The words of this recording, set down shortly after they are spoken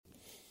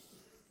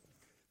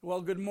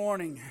Well, good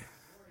morning.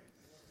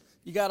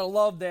 You got to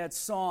love that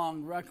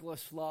song,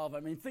 Reckless Love.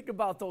 I mean, think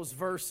about those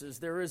verses.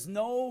 There is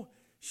no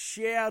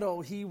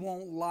shadow he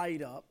won't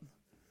light up,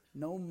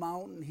 no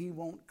mountain he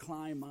won't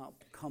climb up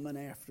coming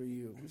after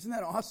you. Isn't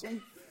that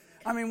awesome?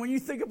 I mean, when you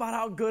think about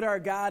how good our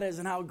God is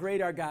and how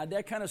great our God,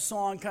 that kind of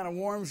song kind of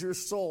warms your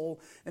soul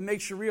and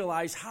makes you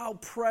realize how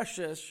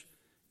precious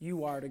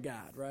you are to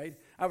God, right?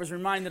 I was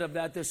reminded of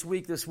that this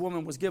week. This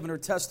woman was giving her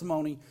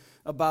testimony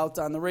about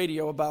on the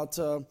radio about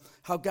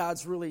how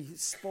God's really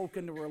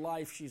spoken to her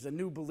life. She's a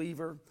new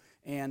believer,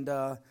 and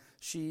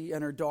she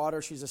and her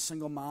daughter, she's a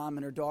single mom,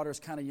 and her daughter's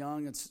kind of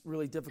young. It's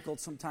really difficult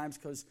sometimes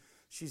because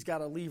she's got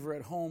to leave her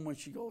at home when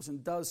she goes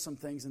and does some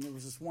things. And there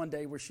was this one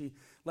day where she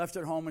left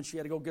her home and she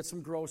had to go get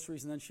some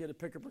groceries, and then she had to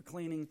pick up her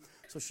cleaning.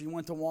 So she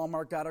went to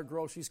Walmart, got her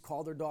groceries,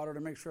 called her daughter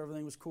to make sure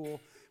everything was cool,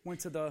 went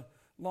to the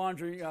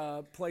laundry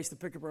place to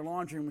pick up her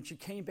laundry. And when she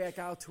came back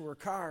out to her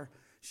car,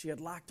 she had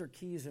locked her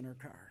keys in her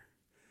car.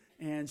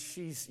 And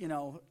she's,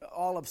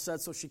 all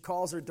upset, so she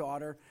calls her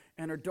daughter,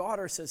 and her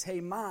daughter says, "Hey,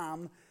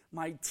 Mom,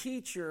 my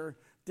teacher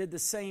did the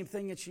same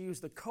thing, and she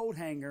used the coat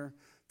hanger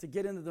to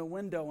get into the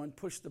window and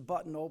push the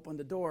button to open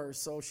the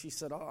doors." So she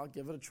said, "Oh, I'll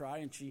give it a try,"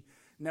 and she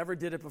never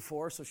did it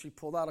before, so she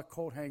pulled out a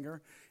coat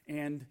hanger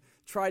and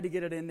tried to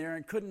get it in there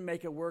and couldn't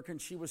make it work,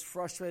 and she was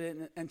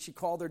frustrated, and she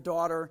called her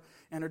daughter,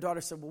 and her daughter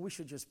said, "Well, we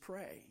should just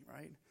pray,"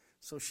 right?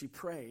 So she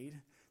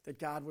prayed that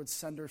God would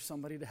send her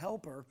somebody to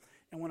help her.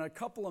 And when a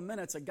couple of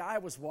minutes, a guy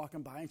was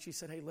walking by, and she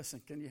said, "Hey,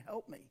 listen, can you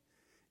help me?"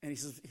 And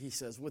he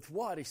says, "With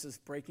what?" He says,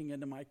 "Breaking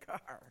into my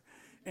car."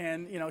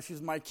 And, she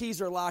says, "My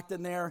keys are locked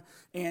in there."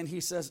 And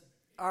he says,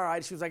 "All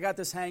right." She goes, "I got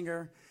this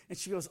hanger." And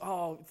she goes,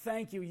 "Oh,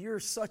 thank you. You're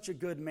such a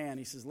good man."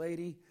 He says,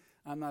 "Lady,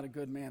 I'm not a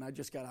good man. I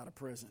just got out of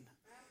prison."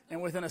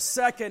 And within a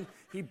second,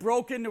 he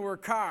broke into her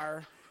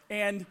car,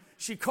 and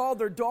she called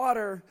her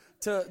daughter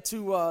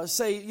to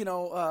say,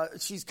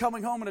 she's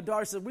coming home, and the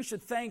daughter said, "We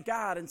should thank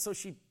God." And so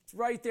she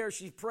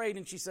prayed,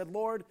 and she said,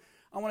 "Lord,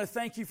 I want to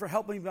thank you for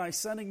helping me by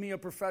sending me a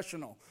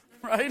professional,"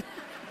 right?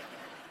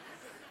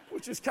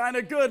 Which is kind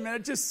of good, man.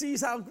 It just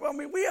sees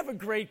we have a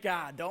great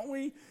God, don't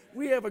we?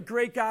 We have a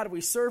great God.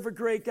 We serve a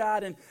great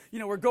God. And,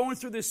 we're going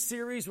through this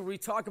series where we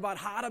talk about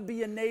how to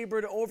be a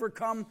neighbor, to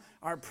overcome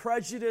our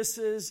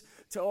prejudices,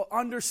 to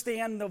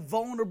understand the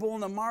vulnerable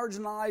and the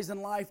marginalized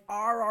in life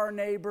are our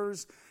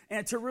neighbors,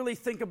 and to really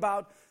think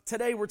about,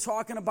 today we're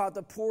talking about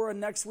the poor, and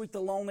next week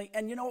the lonely.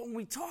 And, when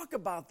we talk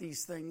about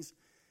these things,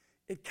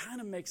 it kind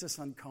of makes us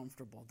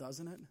uncomfortable,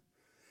 doesn't it?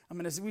 I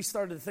mean, as we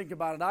started to think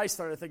about it, I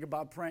started to think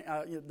about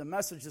the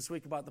message this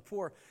week about the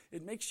poor.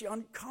 It makes you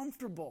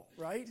uncomfortable,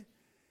 right?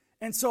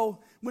 And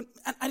so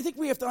I think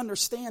we have to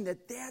understand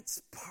that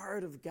that's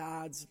part of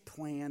God's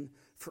plan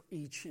for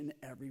each and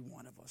every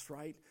one of us,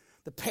 right?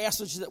 The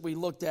passage that we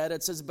looked at,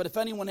 it says, "But if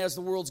anyone has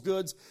the world's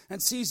goods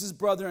and sees his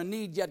brother in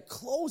need, yet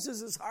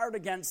closes his heart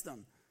against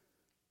him,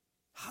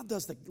 how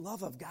does the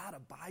love of God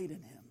abide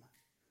in him?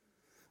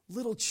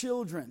 Little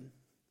children,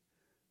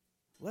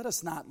 let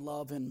us not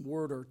love in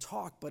word or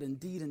talk, but in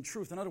deed and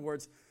truth." In other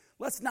words,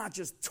 let's not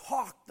just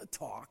talk the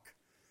talk.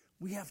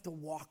 We have to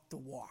walk the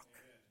walk.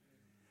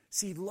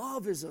 See,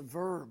 love is a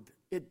verb.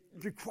 It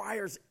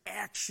requires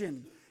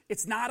action.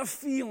 It's not a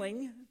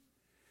feeling.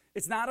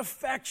 It's not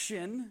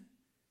affection.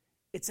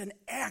 It's an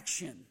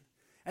action.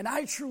 And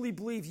I truly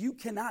believe you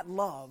cannot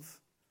love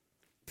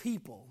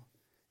people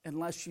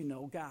unless you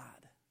know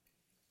God.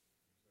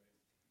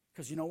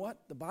 Because you know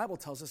what? The Bible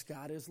tells us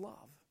God is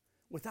love.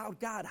 Without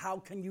God, how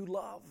can you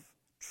love,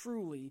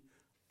 truly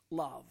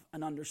love,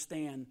 and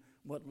understand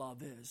what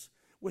love is?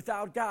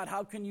 Without God,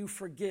 how can you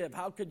forgive?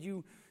 How could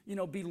you,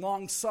 be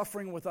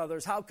long-suffering with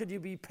others? How could you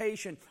be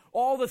patient?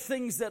 All the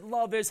things that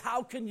love is,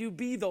 how can you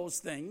be those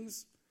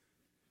things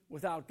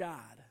without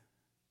God?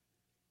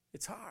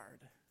 It's hard.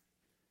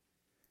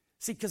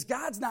 See, because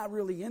God's not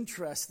really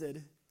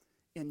interested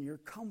in your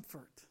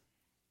comfort.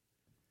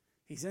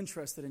 He's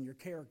interested in your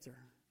character.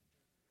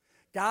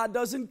 God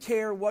doesn't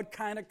care what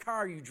kind of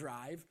car you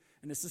drive,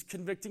 and this is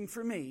convicting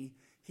for me.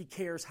 He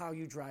cares how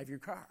you drive your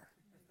car.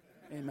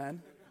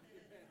 Amen?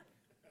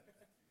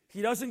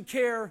 He doesn't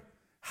care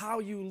how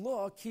you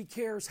look. He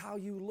cares how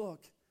you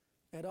look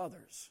at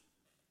others.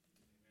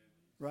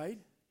 Right?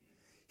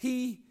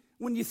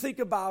 When you think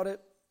about it,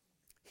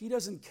 he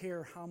doesn't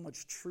care how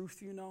much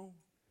truth you know.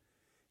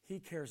 He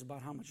cares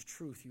about how much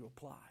truth you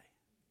apply.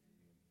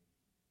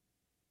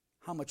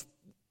 How much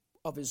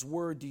of his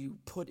word do you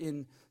put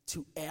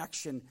into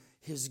action?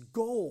 His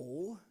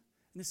goal,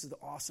 and this is the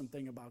awesome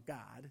thing about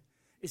God,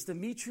 is to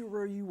meet you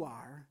where you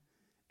are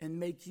and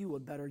make you a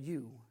better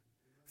you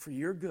for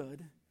your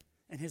good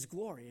and his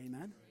glory.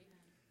 Amen?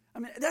 I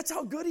mean, that's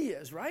how good he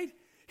is, right?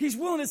 He's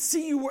willing to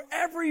see you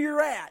wherever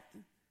you're at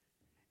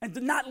and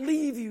to not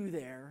leave you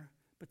there,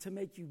 but to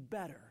make you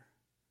better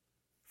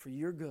for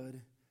your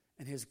good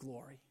and his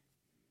glory.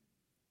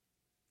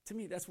 To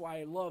me, that's why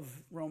I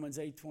love Romans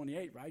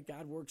 8:28, right?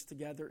 God works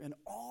together in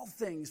all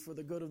things for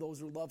the good of those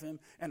who love him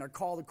and are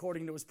called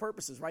according to his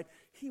purposes, right?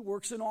 He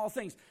works in all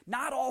things.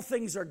 Not all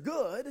things are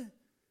good,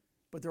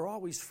 but they're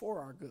always for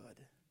our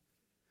good.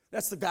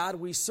 That's the God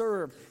we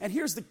serve. And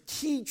here's the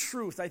key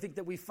truth I think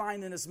that we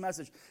find in this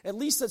message, at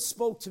least that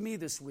spoke to me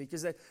this week,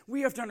 is that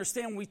we have to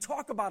understand when we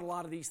talk about a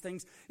lot of these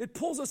things, it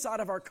pulls us out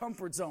of our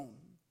comfort zone.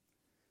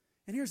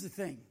 And here's the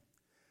thing.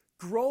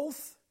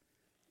 Growth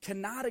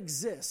cannot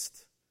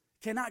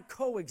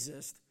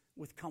coexist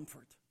with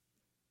comfort.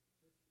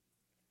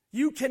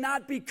 You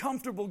cannot be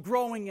comfortable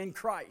growing in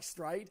Christ,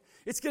 right?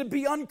 It's going to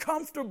be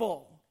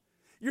uncomfortable.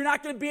 You're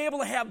not going to be able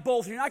to have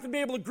both. You're not going to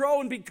be able to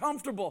grow and be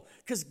comfortable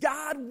because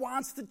God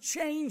wants to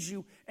change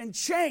you. And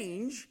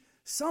change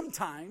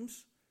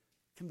sometimes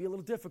can be a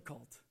little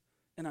difficult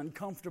and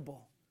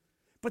uncomfortable.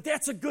 But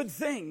that's a good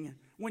thing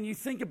when you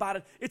think about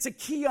it. It's a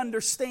key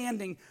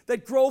understanding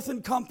that growth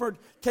and comfort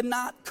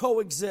cannot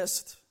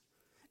coexist.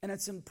 And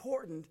it's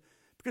important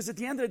because at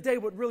the end of the day,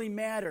 what really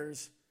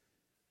matters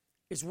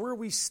is where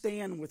we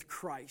stand with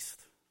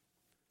Christ.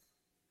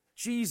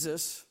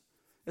 Jesus,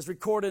 as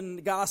recorded in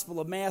the Gospel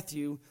of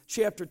Matthew,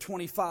 chapter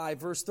 25,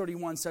 verse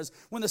 31 says,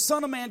 "When the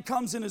Son of Man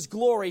comes in his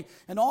glory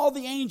and all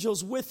the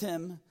angels with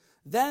him,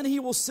 then he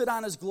will sit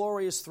on his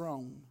glorious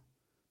throne."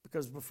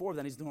 Because before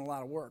then, he's doing a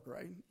lot of work,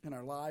 right? In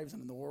our lives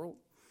and in the world.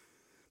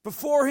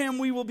 "Before him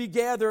we will be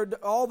gathered,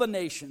 all the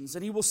nations,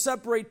 and he will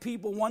separate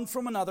people one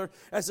from another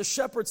as a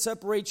shepherd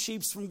separates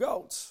sheep from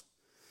goats.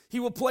 He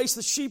will place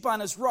the sheep on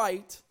his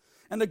right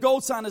and the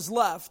goats on his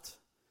left.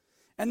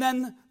 And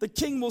then the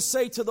king will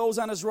say to those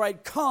on his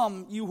right,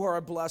 'Come, you who are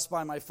blessed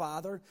by my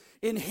Father,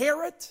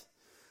 inherit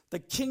the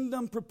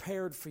kingdom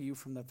prepared for you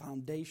from the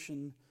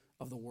foundation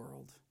of the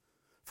world.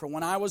 For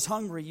when I was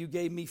hungry, you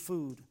gave me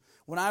food.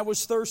 When I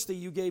was thirsty,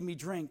 you gave me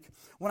drink.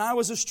 When I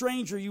was a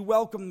stranger, you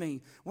welcomed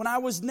me. When I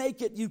was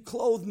naked, you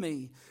clothed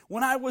me.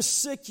 When I was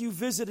sick, you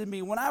visited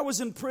me. When I was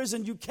in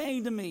prison, you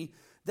came to me.'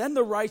 Then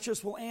the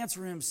righteous will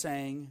answer him,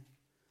 saying,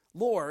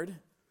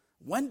 'Lord,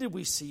 when did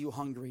we see you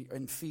hungry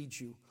and feed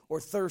you,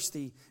 or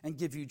thirsty and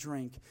give you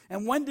drink?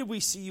 And when did we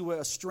see you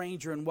a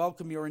stranger and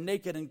welcome you, or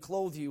naked and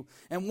clothe you?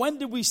 And when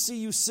did we see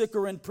you sick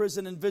or in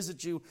prison and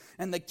visit you?'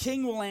 And the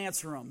king will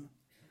answer him,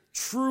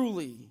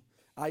 'Truly,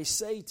 I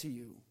say to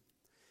you,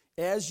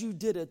 as you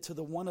did it to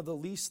the one of the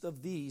least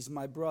of these,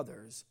 my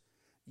brothers,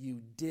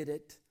 you did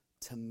it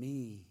to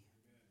me.'"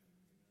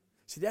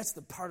 See, that's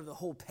the part of the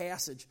whole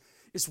passage,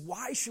 is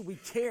why should we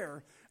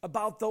care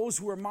about those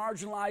who are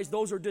marginalized,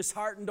 those who are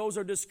disheartened, those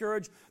who are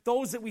discouraged,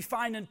 those that we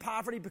find in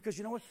poverty? Because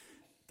you know what?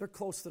 They're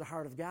close to the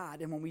heart of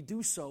God. And when we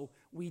do so,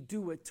 we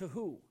do it to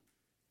who?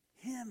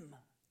 Him.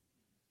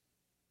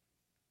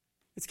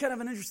 It's kind of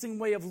an interesting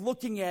way of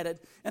looking at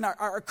it and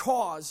our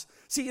cause.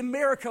 See, in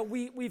America,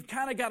 we've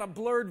kind of got a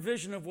blurred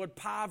vision of what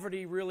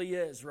poverty really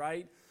is,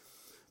 right?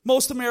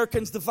 Most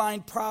Americans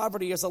define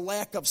poverty as a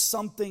lack of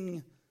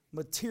something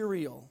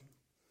material.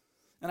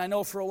 And I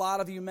know for a lot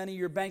of you, many of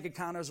your bank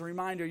account is a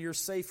reminder you're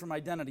safe from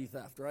identity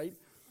theft, right?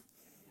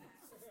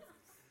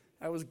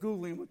 I was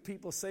Googling what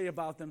people say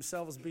about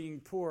themselves being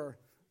poor.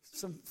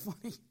 Some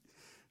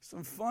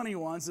funny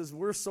ones is,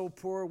 "We're so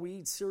poor we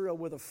eat cereal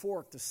with a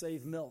fork to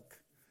save milk."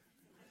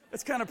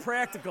 It's kind of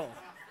practical.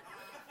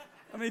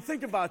 I mean,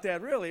 think about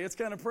that, really. It's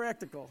kind of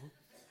practical.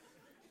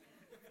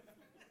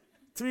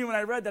 To me, when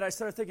I read that, I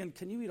started thinking,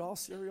 can you eat all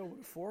cereal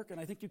with a fork? And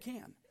I think you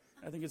can.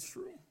 I think it's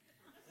true.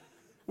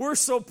 "We're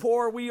so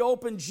poor, we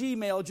opened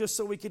Gmail just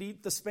so we could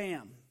eat the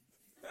spam."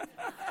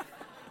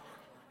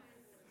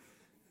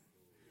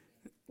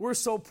 "We're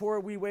so poor,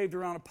 we waved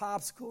around a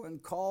popsicle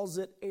and calls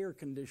it air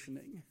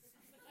conditioning."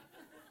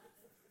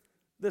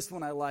 This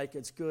one I like.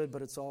 It's good,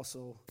 but it's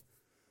also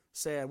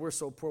sad. "We're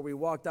so poor, we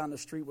walked down the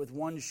street with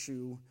one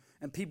shoe,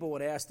 and people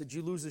would ask, 'Did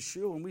you lose a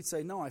shoe?' And we'd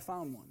say, 'No, I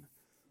found one.'"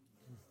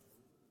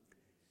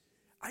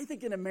 I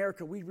think in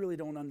America, we really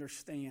don't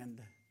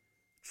understand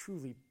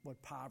truly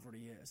what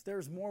poverty is.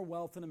 There's more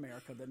wealth in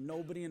America that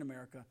nobody in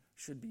America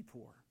should be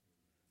poor,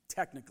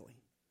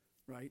 technically,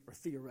 right, or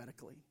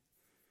theoretically.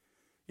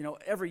 You know,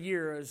 every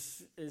year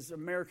is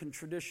American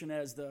tradition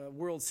as the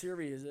World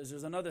Series is.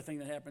 There's another thing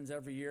that happens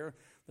every year.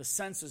 The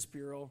Census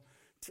Bureau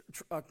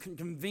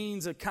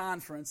convenes a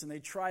conference, and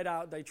they trot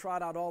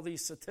out all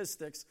these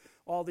statistics,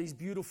 all these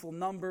beautiful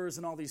numbers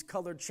and all these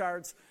colored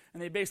charts,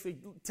 and they basically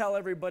tell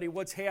everybody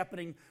what's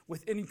happening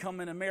with income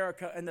in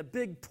America. And the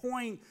big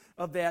point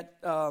of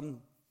that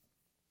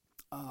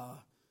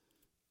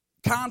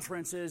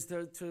conference is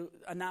to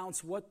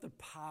announce what the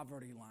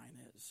poverty line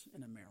is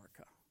in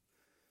America.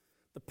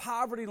 The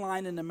poverty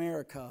line in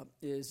America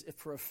is, if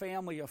for a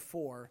family of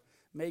four,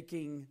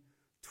 making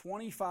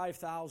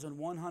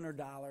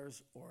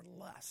 $25,100 or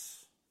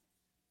less.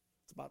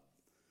 It's about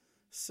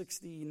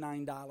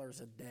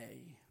 $69 a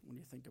day when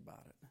you think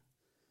about it.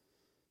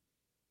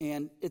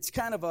 And it's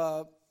kind of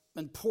an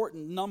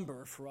important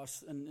number for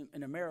us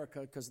in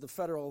America because the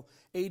federal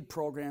aid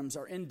programs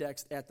are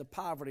indexed at the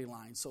poverty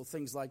line. So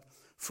things like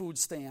food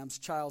stamps,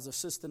 child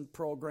assistance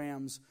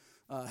programs,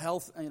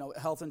 health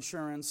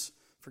insurance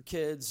for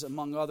kids,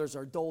 among others,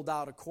 are doled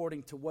out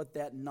according to what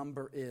that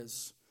number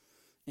is.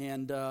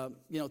 And,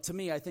 to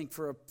me, I think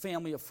for a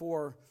family of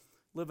four,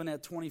 living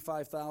at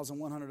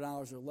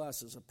 $25,100 or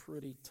less is a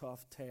pretty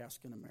tough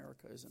task in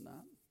America, isn't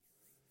that?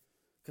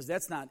 because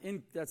that's not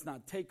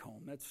take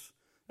home.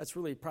 That's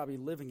really probably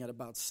living at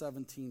about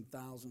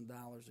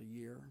 $17,000 a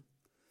year.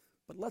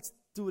 But let's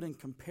do it in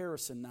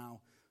comparison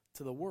now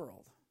to the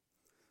world,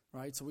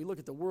 right? So we look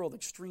at the world,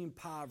 extreme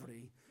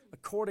poverty.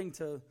 According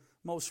to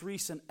most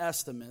recent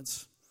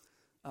estimates,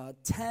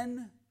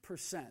 10%,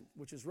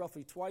 which is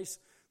roughly twice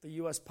the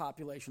U.S.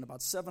 population,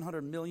 about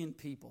 700 million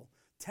people,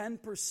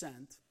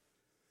 10%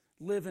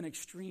 live in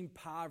extreme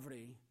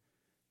poverty.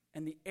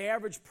 And the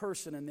average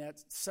person in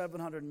that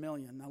 700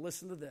 million, now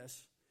listen to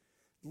this,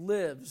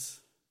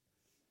 lives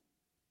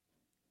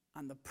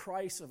on the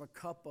price of a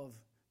cup of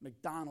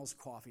McDonald's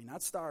coffee, not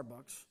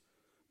Starbucks,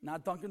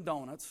 not Dunkin'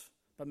 Donuts,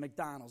 but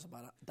McDonald's,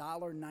 about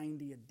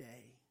 $1.90 a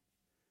day.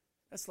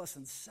 That's less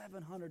than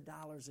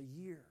 $700 a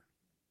year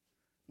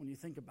when you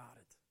think about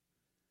it.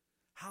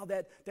 How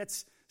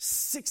that's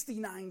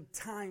 39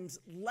 times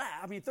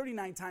less,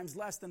 39 times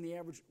less than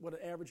what an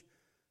average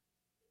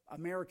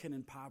American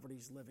in poverty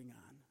is living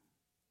on.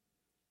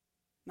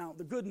 Now,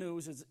 the good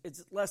news is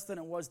it's less than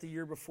it was the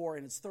year before,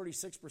 and it's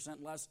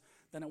 36% less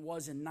than it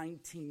was in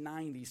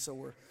 1990,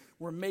 so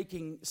we're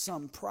making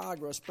some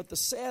progress. But the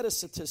saddest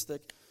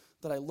statistic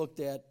that I looked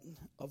at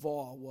of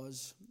all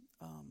was,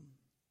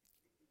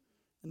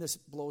 and this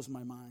blows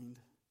my mind,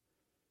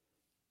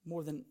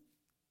 more than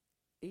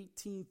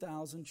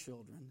 18,000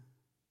 children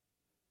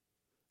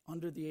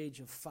under the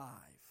age of 5.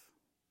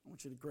 I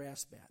want you to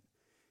grasp that.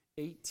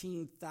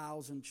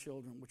 18,000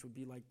 children, which would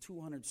be like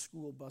 200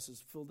 school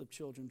buses filled of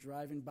children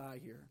driving by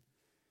here,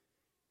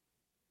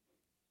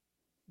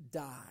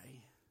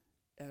 die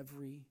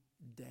every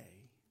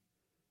day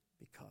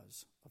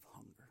because of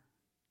hunger.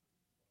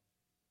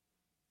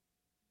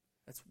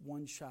 That's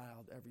one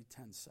child every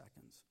 10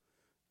 seconds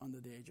under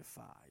the age of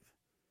 5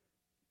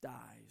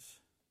 dies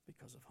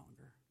because of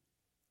hunger.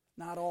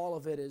 Not all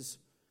of it is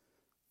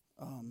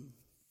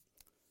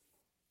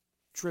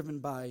driven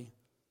by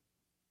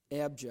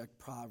abject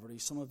poverty.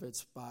 Some of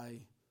it's by,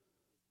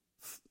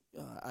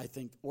 I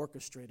think,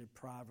 orchestrated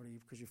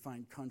poverty, because you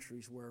find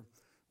countries where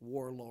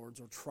warlords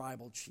or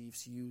tribal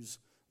chiefs use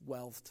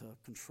wealth to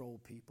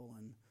control people,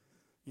 and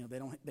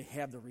they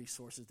have the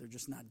resources, they're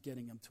just not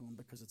getting them to them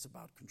because it's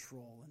about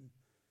control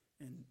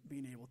and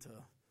being able to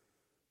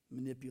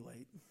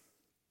manipulate.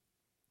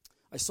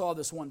 I saw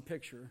this one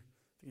picture.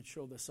 If you can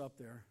show this up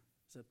there.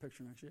 Is that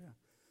picture next? Yeah.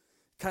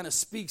 Kind of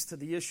speaks to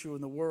the issue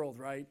in the world,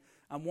 right?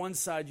 On one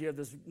side, you have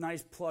this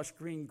nice plush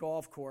green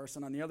golf course,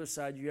 and on the other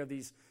side, you have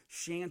these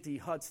shanty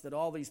huts that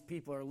all these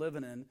people are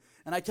living in.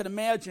 And I can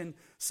imagine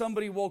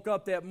somebody woke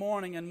up that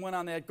morning and went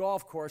on that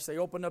golf course. They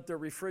opened up their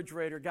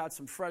refrigerator, got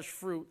some fresh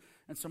fruit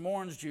and some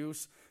orange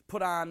juice,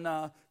 put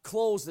on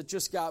clothes that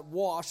just got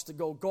washed to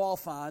go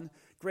golf on,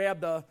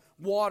 grabbed the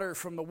water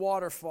from the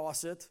water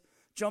faucet,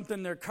 jumped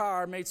in their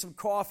car, made some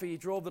coffee,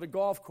 drove to the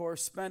golf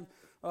course, spent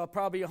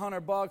probably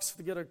 $100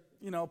 to get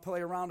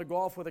play around a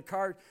golf with a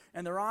cart,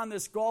 and they're on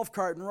this golf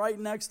cart, and right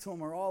next to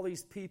them are all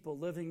these people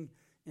living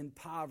in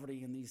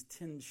poverty in these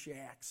tin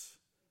shacks.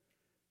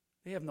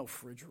 They have no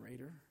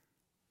refrigerator,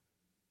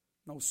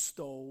 no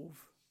stove,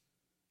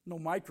 no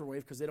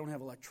microwave because they don't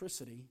have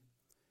electricity,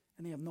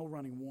 and they have no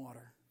running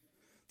water.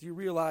 Do you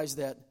realize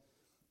that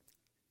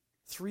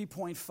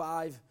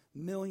 3.5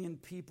 million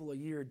people a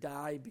year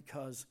die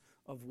because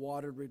of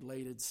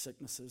water-related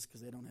sicknesses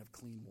because they don't have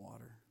clean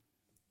water?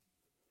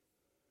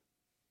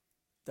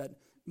 That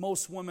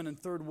most women in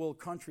third world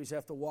countries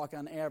have to walk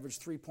on average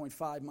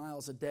 3.5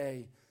 miles a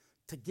day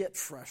to get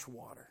fresh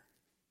water.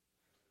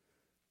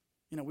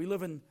 We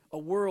live in a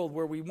world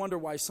where we wonder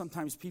why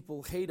sometimes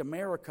people hate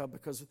America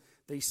because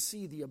they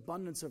see the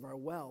abundance of our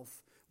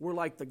wealth. We're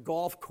like the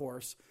golf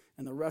course,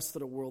 and the rest of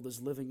the world is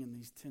living in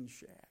these tin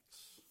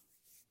shacks.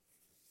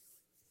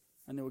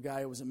 I knew a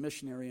guy who was a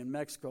missionary in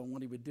Mexico, and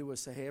what he would do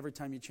is say, hey, every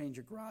time you change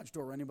your garage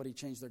door or anybody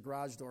changed their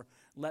garage door,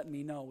 let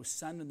me know,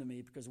 send them to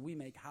me, because we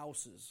make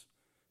houses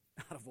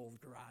out of old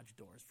garage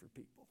doors for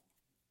people.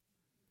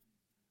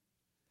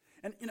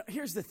 And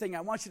here's the thing.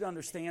 I want you to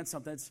understand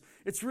something.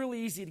 It's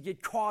really easy to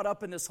get caught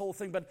up in this whole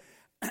thing,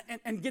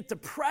 and get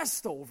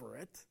depressed over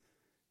it.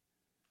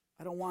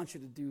 I don't want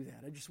you to do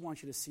that. I just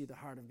want you to see the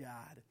heart of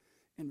God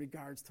in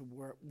regards to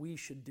what we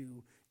should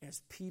do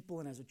as people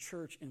and as a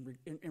church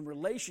in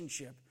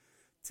relationship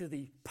to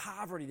the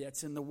poverty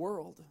that's in the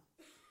world.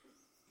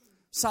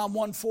 Psalm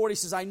 140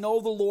 says, I know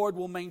the Lord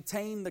will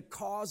maintain the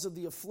cause of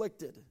the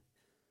afflicted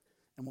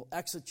and will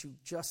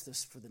execute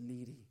justice for the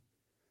needy.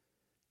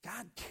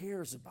 God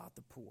cares about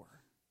the poor.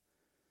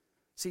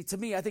 See, to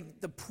me, I think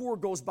the poor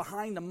goes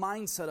behind the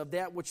mindset of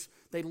that which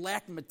they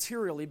lack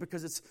materially,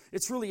 because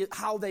it's really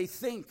how they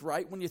think,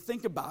 right? When you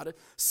think about it,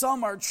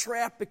 some are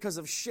trapped because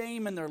of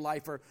shame in their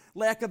life, or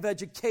lack of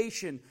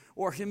education,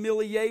 or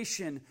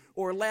humiliation,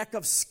 or lack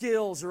of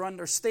skills or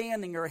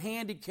understanding, or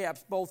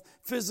handicaps, both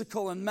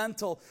physical and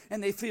mental,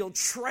 and they feel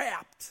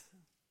trapped.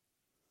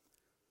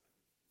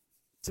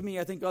 To me,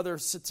 I think other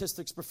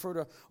statistics prefer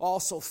to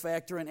also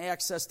factor in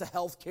access to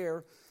health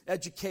care,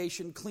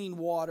 education, clean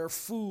water,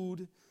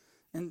 food,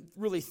 and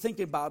really think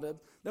about it.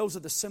 Those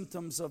are the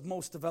symptoms of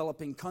most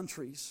developing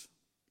countries.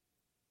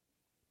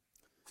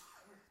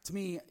 To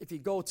me, if you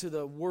go to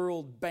the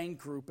World Bank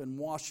Group in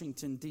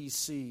Washington,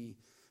 D.C.,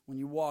 when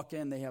you walk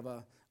in, they have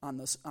on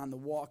the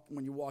walk,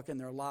 when you walk in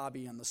their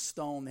lobby, on the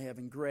stone, they have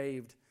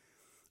engraved,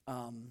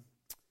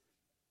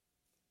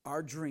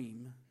 our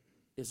dream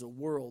is a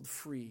world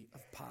free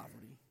of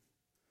poverty.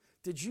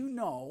 Did you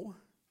know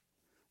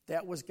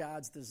that was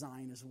God's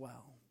design as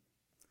well?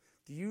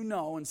 Do you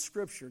know in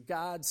Scripture,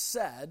 God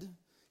said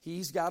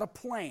He's got a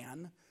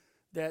plan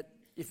that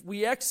if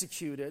we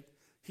execute it,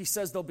 He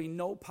says there'll be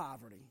no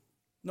poverty,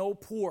 no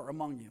poor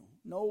among you,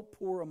 no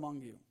poor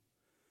among you.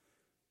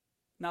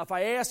 Now, if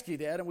I ask you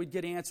that, and we'd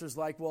get answers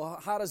like,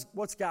 well,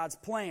 what's God's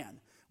plan?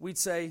 We'd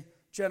say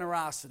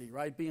generosity,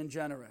 right? Being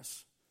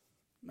generous.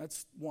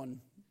 That's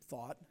one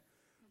thought.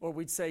 Or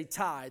we'd say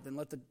tithe and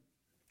let the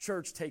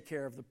church take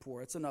care of the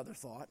poor. That's another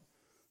thought.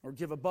 Or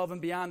give above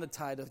and beyond the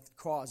tithe of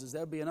causes.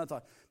 That would be another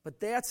thought. But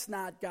that's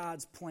not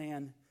God's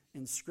plan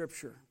in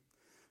Scripture.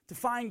 To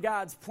find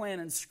God's plan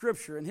in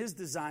Scripture and His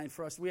design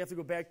for us, we have to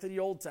go back to the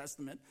Old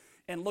Testament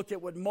and look at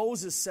what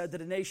Moses said to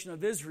the nation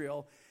of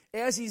Israel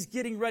as he's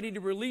getting ready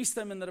to release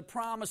them into the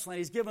promised land.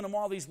 He's giving them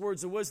all these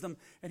words of wisdom.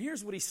 And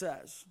here's what he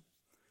says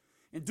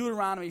in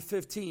Deuteronomy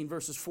 15,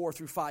 verses 4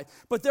 through 5.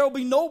 But there will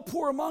be no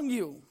poor among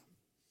you.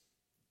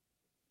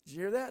 Did you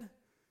hear that?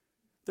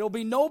 There will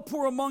be no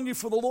poor among you,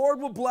 for the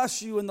Lord will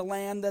bless you in the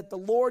land that the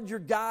Lord your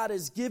God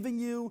is giving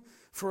you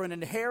for an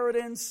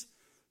inheritance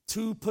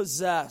to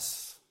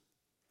possess.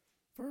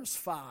 Verse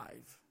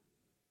 5.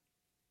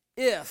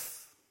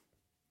 If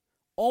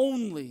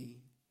only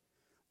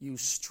you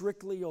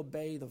strictly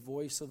obey the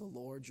voice of the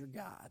Lord your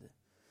God,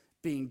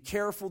 being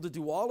careful to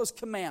do all His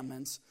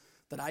commandments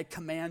that I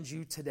command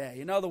you today.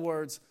 In other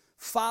words,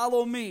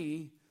 follow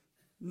me,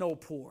 no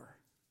poor.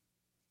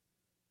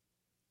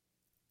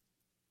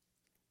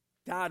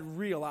 God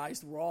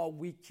realized we're all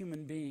weak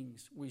human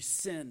beings. We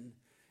sin,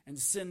 and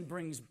sin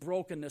brings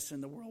brokenness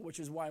in the world, which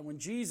is why when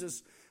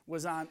Jesus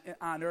was on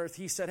earth,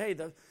 He said, hey,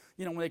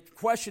 when they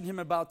questioned Him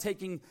about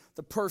taking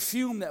the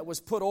perfume that was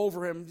put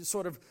over Him,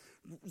 sort of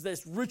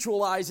this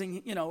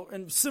ritualizing,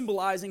 and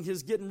symbolizing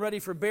His getting ready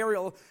for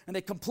burial, and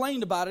they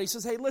complained about it. He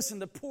says, hey, listen,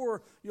 the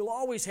poor you'll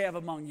always have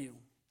among you.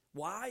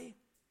 Why?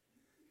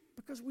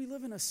 Because we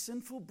live in a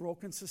sinful,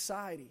 broken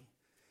society.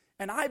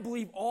 And I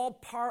believe all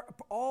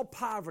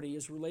poverty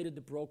is related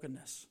to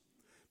brokenness.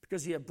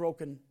 Because you have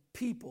broken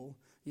people,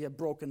 you have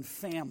broken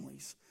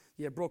families.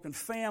 You have broken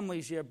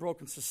families, you have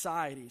broken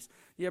societies.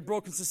 You have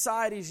broken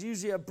societies,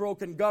 usually have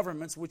broken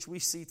governments, which we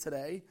see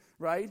today,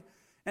 right?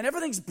 And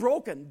everything's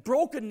broken.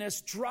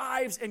 Brokenness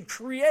drives and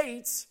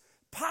creates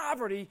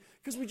poverty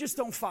because we just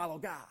don't follow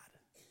God.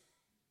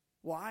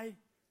 Why?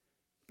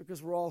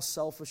 Because we're all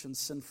selfish and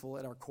sinful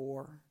at our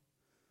core.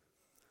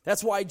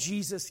 That's why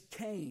Jesus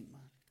came,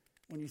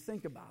 when you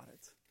think about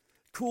it.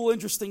 Cool,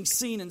 interesting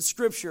scene in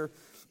Scripture.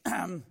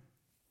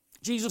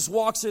 Jesus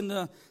walks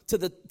into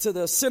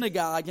the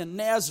synagogue in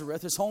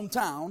Nazareth, his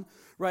hometown,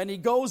 right? And he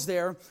goes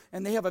there,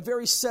 and they have a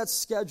very set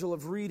schedule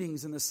of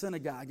readings in the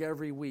synagogue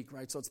every week,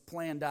 right? So it's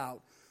planned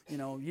out,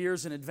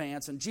 years in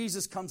advance. And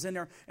Jesus comes in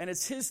there, and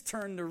it's his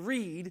turn to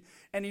read,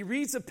 and he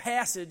reads a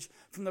passage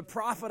from the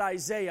prophet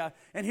Isaiah.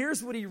 And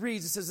here's what he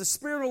reads. It says, "The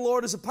Spirit of the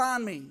Lord is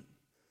upon me,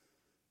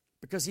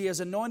 because He has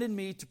anointed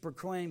me to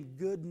proclaim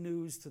good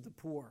news to the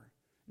poor."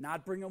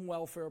 Not bring them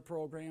welfare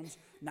programs,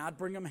 not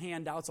bring them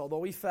handouts,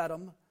 although He fed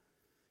them.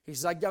 He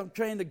says, I'm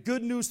proclaiming the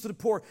good news to the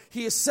poor.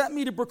 He has sent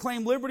me to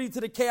proclaim liberty to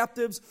the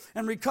captives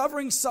and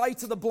recovering sight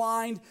to the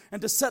blind,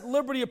 and to set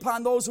liberty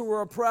upon those who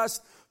are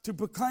oppressed, to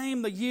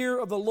proclaim the year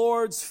of the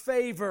Lord's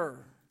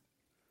favor.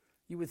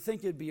 You would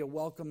think it'd be a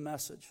welcome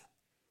message.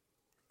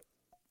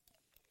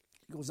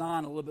 He goes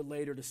on a little bit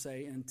later to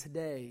say, and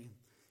today,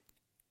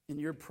 in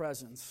your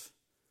presence,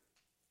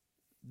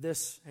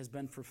 this has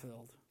been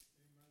fulfilled.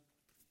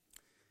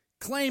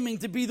 Claiming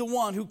to be the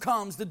one who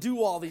comes to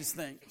do all these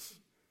things.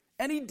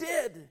 And He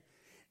did.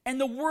 And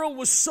the world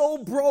was so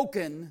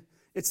broken,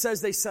 it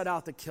says they set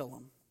out to kill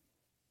Him.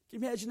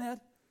 Can you imagine that?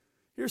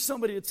 Here's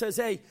somebody that says,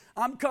 hey,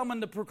 I'm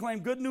coming to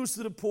proclaim good news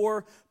to the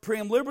poor,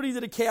 proclaim liberty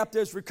to the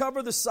captives,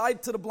 recover the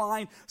sight to the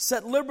blind,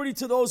 set liberty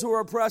to those who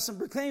are oppressed, and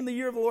proclaim the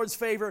year of the Lord's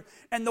favor.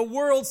 And the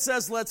world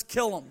says, let's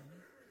kill Him.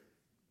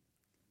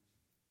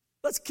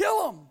 Let's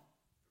kill Him.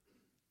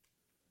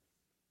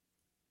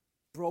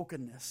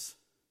 Brokenness.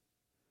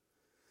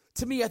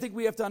 To me, I think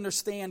we have to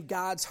understand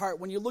God's heart.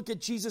 When you look at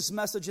Jesus'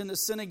 message in the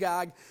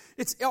synagogue,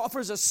 it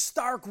offers a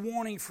stark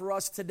warning for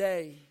us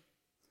today.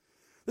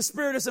 The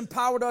Spirit has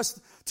empowered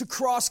us to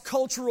cross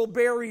cultural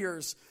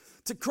barriers,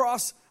 to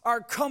cross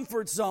our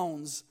comfort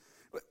zones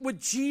with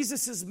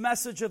Jesus'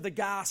 message of the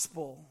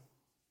gospel.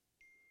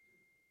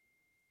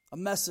 A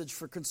message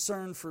for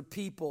concern for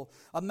people,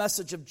 a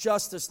message of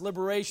justice,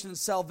 liberation, and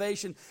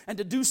salvation. And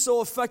to do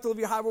so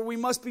effectively, however, we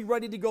must be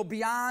ready to go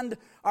beyond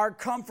our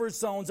comfort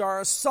zones,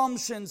 our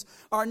assumptions,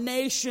 our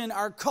nation,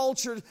 our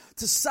culture,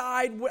 to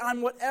side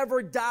on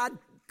whatever God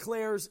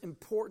declares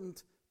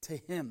important to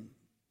Him.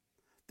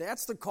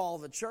 That's the call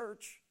of the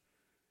church.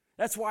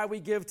 That's why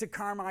we give to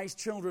Carmine's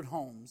Children's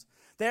Homes.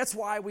 That's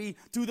why we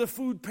do the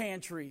food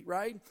pantry,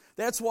 right?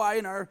 That's why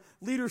in our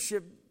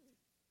leadership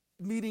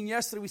meeting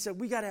yesterday we said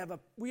we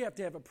have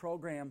to have a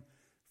program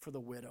for the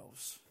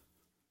widows.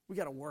 We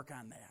got to work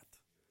on that.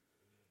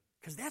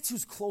 Because that's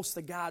who's close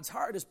to God's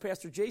heart, as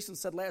Pastor Jason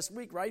said last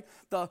week, right?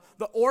 The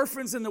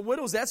orphans and the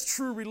widows, that's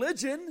true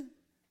religion.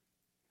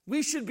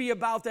 We should be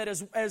about that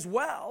as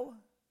well.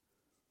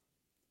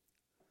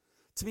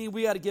 To me,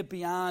 we got to get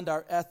beyond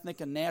our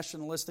ethnic and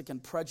nationalistic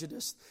and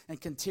prejudice and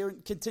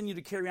continue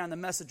to carry on the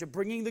message of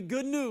bringing the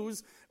good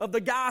news of the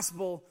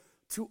gospel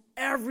to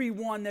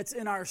everyone that's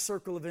in our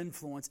circle of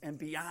influence and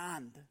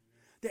beyond.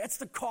 That's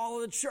the call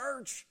of the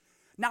church.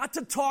 Not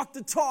to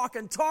talk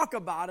and talk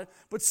about it,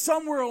 but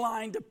somewhere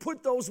aligned to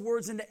put those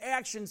words into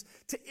actions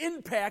to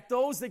impact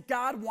those that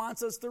God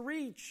wants us to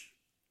reach,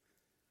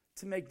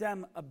 to make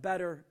them a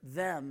better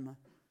them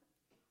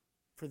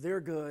for their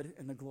good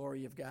and the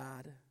glory of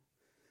God.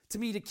 To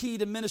me, the key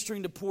to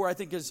ministering to poor, I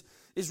think, is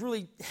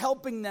really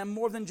helping them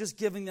more than just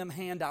giving them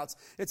handouts.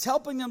 It's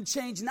helping them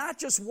change not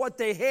just what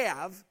they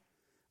have,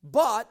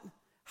 but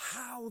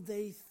how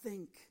they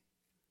think.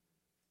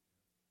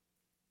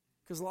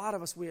 Because a lot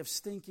of us, we have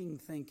stinking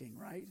thinking,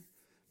 right?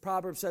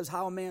 Proverbs says,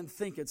 how a man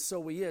thinketh,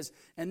 so he is.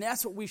 And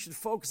that's what we should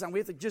focus on. We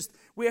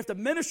have to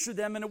minister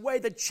them in a way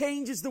that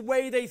changes the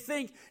way they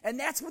think. And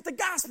that's what the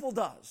gospel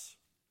does.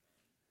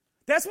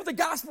 That's what the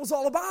gospel's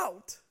all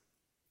about.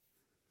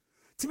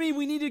 To me,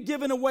 we need to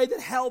give in a way that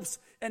helps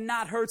and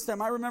not hurts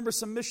them. I remember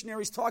some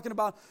missionaries talking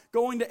about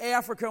going to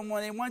Africa, and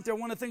when they went there,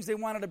 one of the things they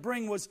wanted to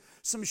bring was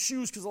some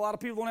shoes, because a lot of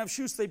people don't have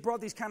shoes, so they brought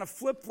these kind of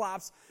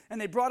flip-flops, and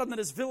they brought them to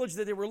this village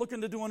that they were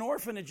looking to do an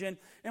orphanage in,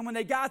 and when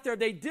they got there,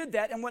 they did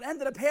that, and what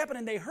ended up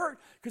happening, they hurt,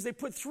 because they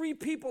put 3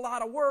 people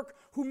out of work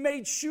who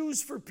made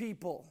shoes for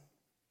people.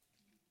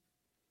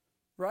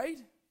 Right?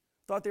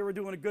 Thought they were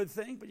doing a good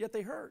thing, but yet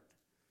they hurt.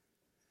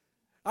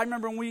 I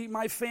remember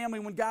my family,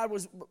 when God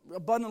was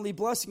abundantly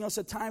blessing us,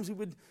 at times we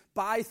would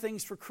buy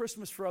things for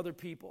Christmas for other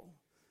people.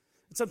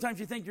 And sometimes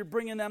you think you're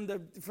bringing them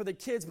for the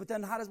kids, but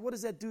then what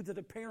does that do to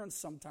the parents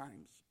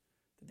sometimes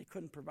that they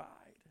couldn't provide?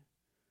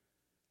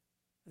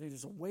 I think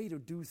there's a way to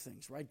do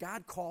things, right?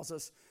 God calls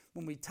us,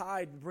 when we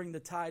tithe, bring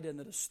the tithe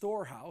into the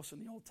storehouse.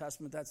 In the Old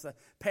Testament, that's the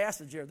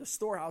passage there, the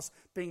storehouse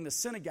being the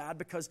synagogue,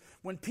 because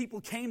when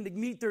people came to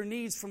meet their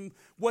needs from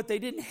what they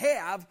didn't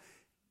have,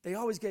 they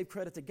always gave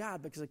credit to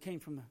God because it came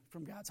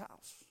from God's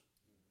house.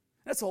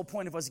 That's the whole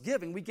point of us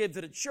giving. We give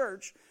to the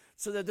church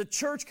so that the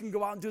church can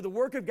go out and do the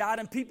work of God,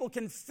 and people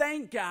can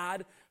thank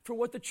God for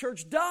what the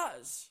church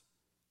does.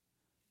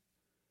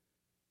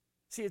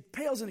 See, it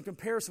pales into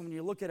comparison when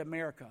you look at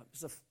America.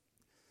 It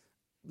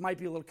might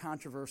be a little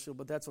controversial,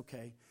 but that's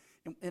okay.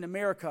 In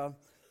America,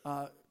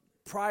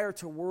 prior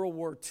to World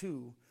War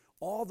II,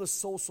 all the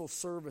social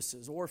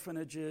services,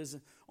 orphanages,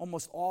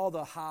 almost all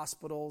the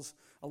hospitals,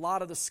 a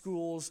lot of the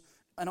schools,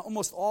 and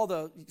almost all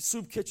the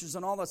soup kitchens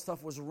and all that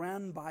stuff was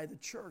run by the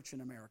church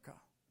in America.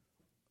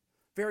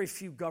 Very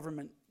few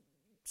government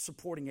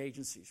supporting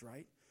agencies,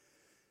 right?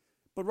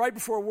 But right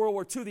before World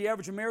War II, the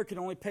average American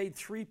only paid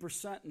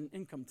 3% in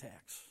income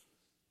tax.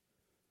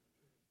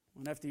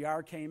 When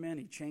FDR came in,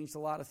 he changed a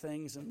lot of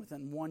things, and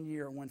within 1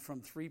 year it went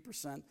from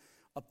 3%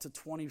 up to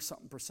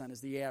 20-something%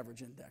 is the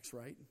average index,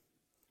 right?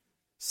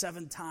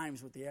 7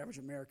 times what the average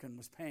American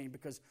was paying,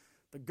 because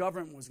the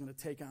government was going to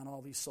take on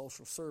all these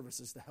social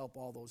services to help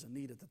all those in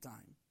need at the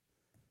time.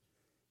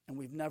 And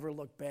we've never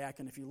looked back,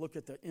 and if you look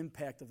at the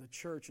impact of the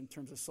church in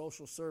terms of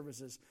social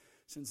services,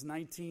 since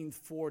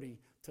 1940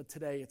 to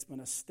today, it's been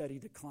a steady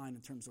decline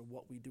in terms of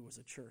what we do as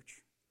a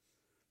church.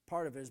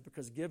 Part of it is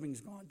because giving's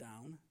gone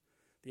down.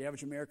 The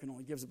average American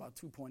only gives about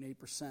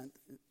 2.8%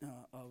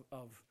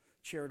 of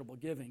charitable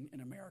giving in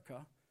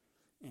America,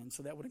 and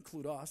so that would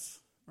include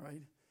us,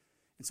 right?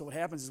 And so what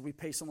happens is we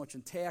pay so much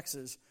in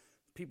taxes,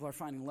 people are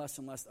finding less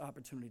and less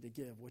opportunity to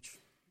give, which,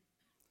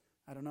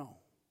 I don't know,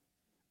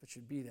 if it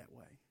should be that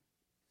way.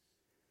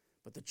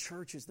 But the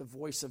church is the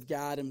voice of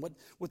God, and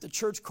what the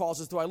church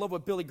calls us to, I love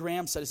what Billy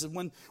Graham said. He said,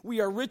 when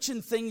we are rich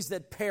in things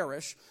that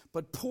perish,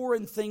 but poor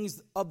in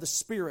things of the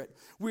Spirit.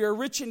 We are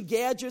rich in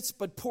gadgets,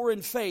 but poor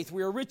in faith.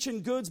 We are rich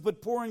in goods,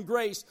 but poor in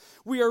grace.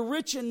 We are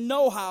rich in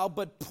know-how,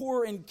 but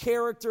poor in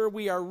character.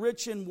 We are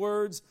rich in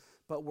words,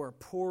 but we're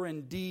poor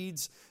in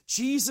deeds.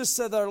 Jesus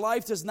said that our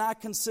life does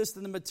not consist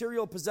in the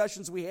material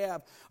possessions we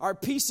have. Our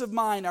peace of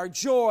mind, our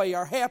joy,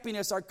 our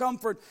happiness, our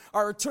comfort,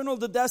 our eternal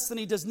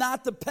destiny does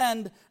not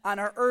depend on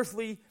our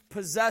earthly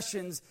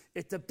possessions.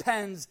 It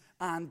depends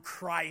on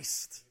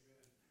Christ.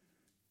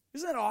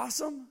 Isn't that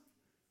awesome?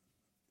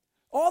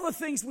 All the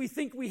things we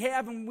think we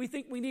have and we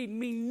think we need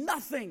mean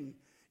nothing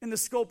in the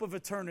scope of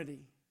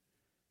eternity.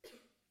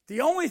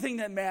 The only thing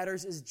that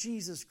matters is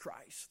Jesus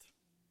Christ.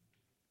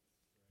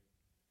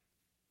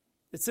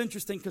 It's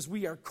interesting because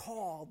we are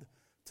called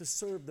to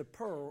serve the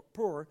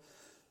poor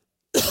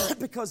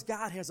because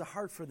God has a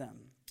heart for them.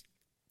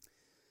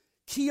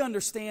 Key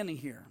understanding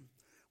here,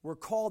 we're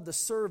called to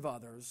serve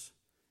others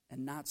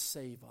and not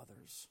save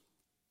others.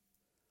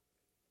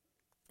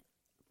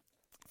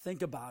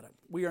 Think about it.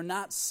 We are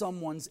not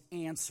someone's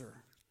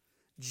answer.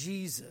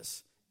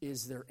 Jesus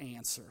is their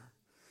answer.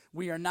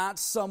 We are not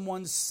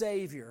someone's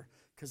savior,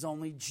 because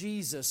only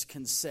Jesus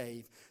can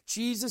save.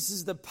 Jesus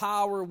is the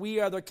power. We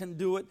are the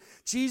conduit.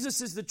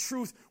 Jesus is the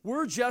truth.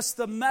 We're just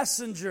the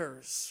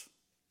messengers.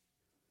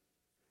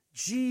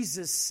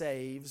 Jesus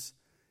saves.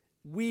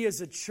 We as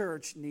a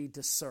church need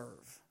to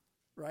serve,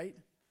 right?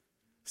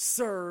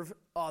 Serve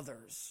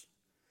others.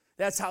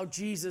 That's how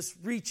Jesus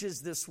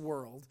reaches this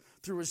world,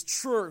 through his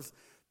truth,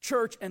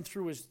 church, and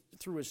through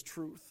his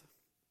truth.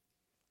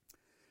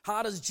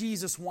 How does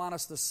Jesus want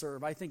us to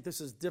serve? I think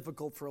this is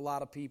difficult for a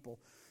lot of people.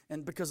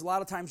 And because a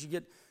lot of times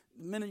the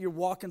minute you're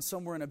walking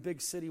somewhere in a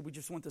big city, we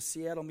just went to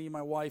Seattle, me,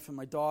 my wife, and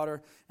my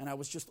daughter, and I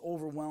was just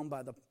overwhelmed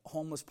by the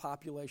homeless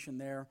population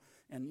there.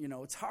 And,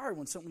 it's hard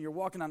when you're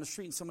walking down the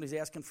street and somebody's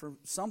asking for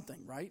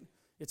something, right?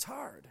 It's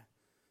hard.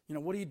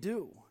 What do you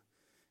do?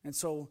 And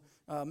so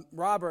I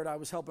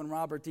was helping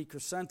Robert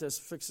DeCrescentis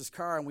fix his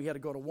car, and we had to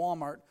go to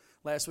Walmart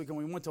last week. And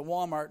we went to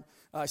Walmart.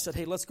 I said,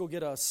 hey, let's go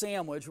get a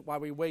sandwich while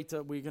we wait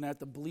till we're going to have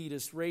to bleed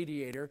his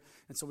radiator.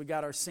 And so we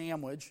got our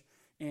sandwich,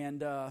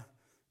 and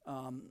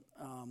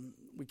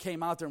we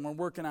came out there, and we're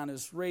working on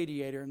his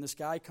radiator, and this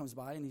guy comes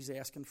by, and he's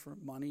asking for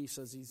money. He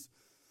says he's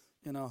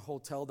in a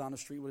hotel down the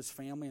street with his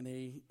family, and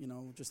they,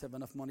 just have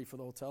enough money for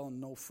the hotel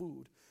and no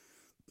food.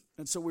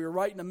 And so we were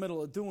right in the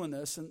middle of doing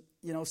this, and,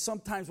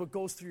 sometimes what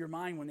goes through your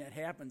mind when that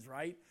happens,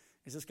 right?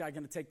 Is this guy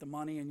going to take the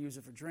money and use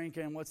it for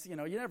drinking? You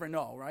never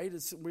know, right?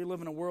 We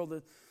live in a world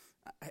that,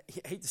 I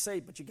hate to say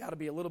it, but you got to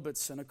be a little bit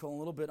cynical, a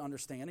little bit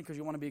understanding, because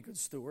you want to be a good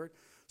steward.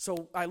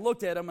 So I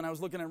looked at him, and I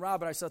was looking at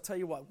Rob, and I said, I'll tell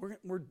you what,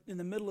 we're in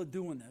the middle of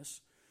doing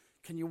this.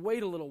 Can you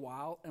wait a little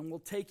while, and we'll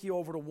take you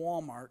over to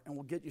Walmart, and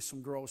we'll get you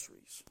some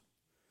groceries.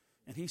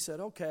 And he said,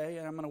 okay,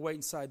 and I'm going to wait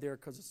inside there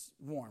because it's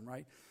warm,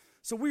 right?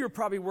 So we were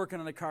probably working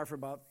on the car for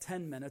about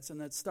 10 minutes,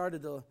 and it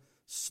started to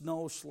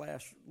snow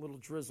 / little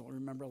drizzle,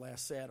 remember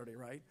last Saturday,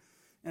 right?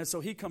 And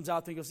so he comes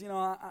out and he goes,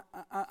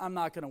 I'm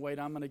not going to wait.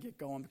 I'm going to get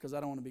going because I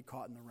don't want to be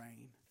caught in the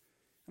rain.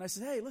 And I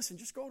said, hey, listen,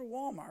 just go to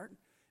Walmart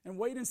and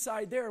wait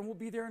inside there, and we'll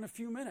be there in a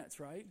few minutes,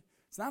 right?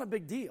 It's not a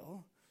big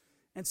deal.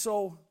 And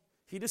so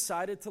he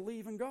decided to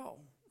leave and go,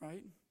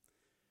 right?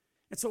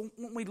 And so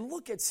when we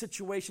look at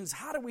situations,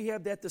 how do we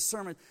have that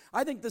discernment?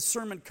 I think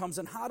discernment comes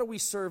in how do we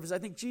serve? Is I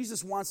think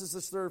Jesus wants us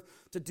to serve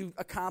to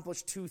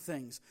accomplish two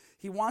things.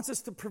 He wants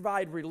us to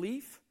provide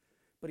relief,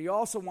 but he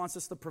also wants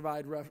us to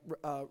provide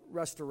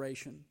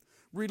restoration.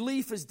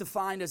 Relief is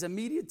defined as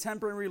immediate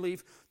temporary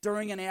relief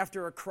during and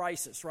after a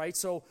crisis, right?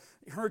 So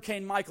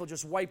Hurricane Michael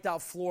just wiped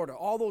out Florida.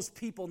 All those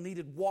people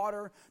needed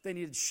water, they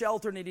needed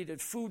shelter, they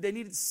needed food, they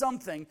needed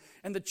something,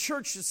 and the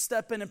church should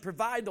step in and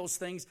provide those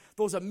things,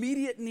 those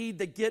immediate need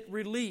to get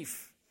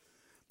relief.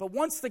 But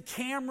once the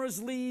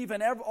cameras leave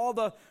and all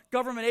the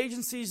government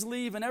agencies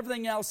leave and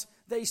everything else,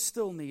 they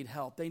still need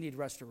help. They need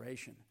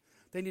restoration.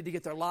 They need to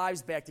get their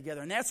lives back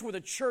together. And that's where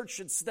the church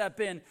should step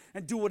in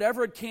and do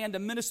whatever it can to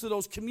minister to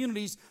those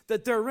communities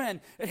that they're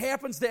in. It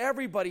happens to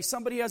everybody.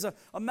 Somebody has a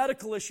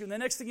medical issue, and the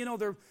next thing you know,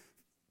 they're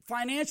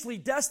financially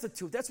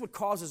destitute. That's what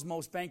causes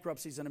most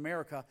bankruptcies in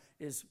America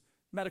is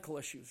medical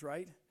issues,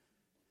 right?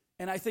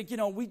 And I think,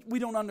 we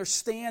don't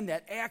understand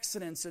that.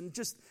 Accidents and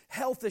just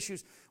health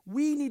issues.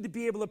 We need to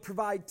be able to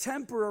provide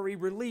temporary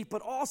relief,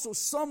 but also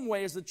some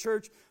way as a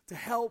church to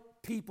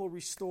help people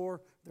restore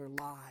their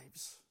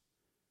lives.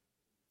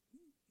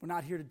 We're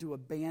not here to do a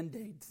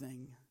Band-Aid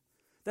thing.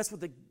 That's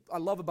what I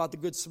love about the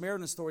Good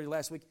Samaritan story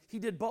last week. He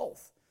did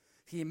both.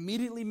 He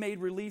immediately made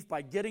relief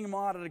by getting him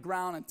out of the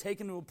ground and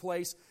taking him to a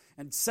place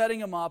and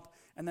setting him up.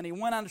 And then he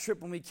went on a trip.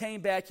 When we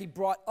came back, he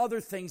brought other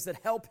things that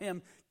help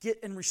him get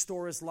and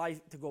restore his life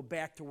to go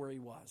back to where he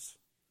was.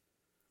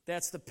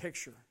 That's the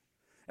picture.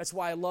 That's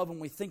why I love when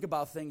we think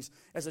about things.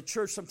 As a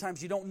church,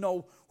 sometimes you don't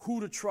know who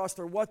to trust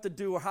or what to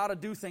do or how to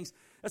do things.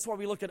 That's why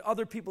we look at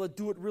other people that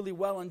do it really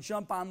well and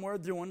jump on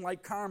what they're doing,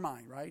 like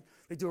Carmine, right?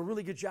 They do a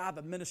really good job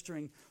of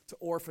ministering to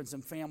orphans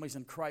and families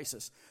in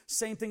crisis.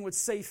 Same thing with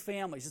Safe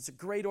Families. It's a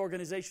great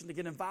organization to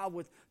get involved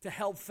with to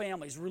help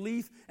families,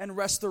 relief and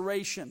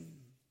restoration.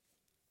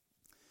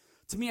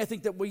 To me, I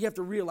think that we have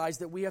to realize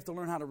that we have to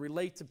learn how to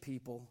relate to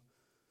people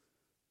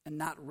and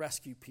not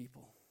rescue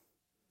people.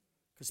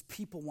 Because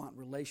people want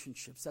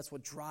relationships. That's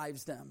what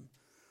drives them.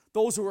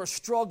 Those who are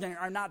struggling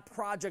are not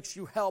projects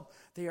you help.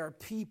 They are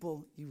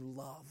people you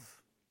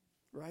love.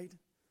 Right?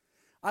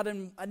 I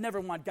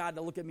never want God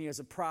to look at me as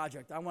a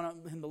project. I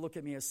want him to look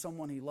at me as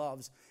someone he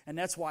loves. And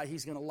that's why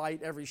he's going to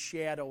light every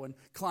shadow and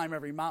climb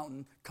every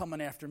mountain coming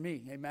after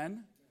me.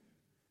 Amen?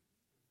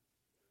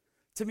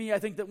 To me, I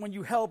think that when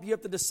you help, you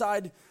have to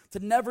decide to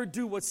never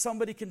do what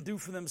somebody can do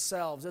for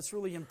themselves. That's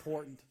really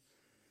important.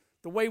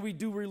 The way we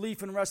do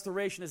relief and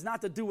restoration is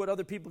not to do what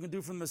other people can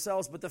do for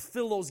themselves, but to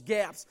fill those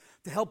gaps,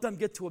 to help them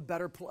get to a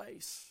better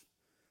place,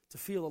 to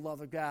feel the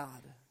love of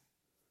God.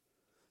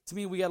 To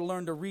me, we got to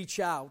learn to reach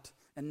out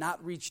and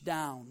not reach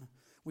down.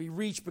 We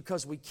reach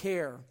because we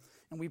care,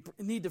 and we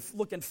need to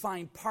look and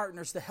find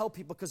partners to help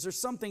people because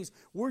there's some things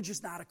we're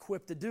just not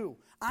equipped to do.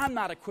 I'm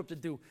not equipped to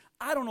do.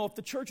 I don't know if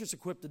the church is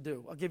equipped to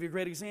do. I'll give you a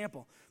great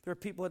example. There are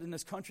people in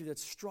this country that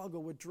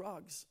struggle with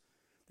drugs.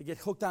 They get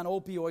hooked on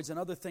opioids and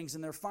other things,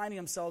 and they're finding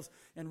themselves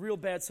in real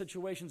bad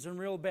situations, in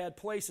real bad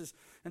places.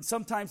 And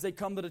sometimes they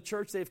come to the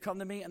church, they've come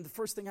to me, and the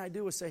first thing I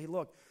do is say, hey,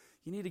 look,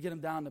 you need to get them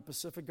down to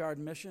Pacific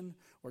Garden Mission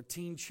or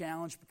Teen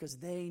Challenge because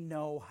they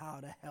know how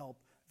to help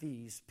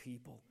these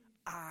people.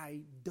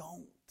 I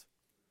don't.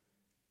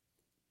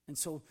 And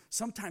so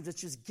sometimes it's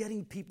just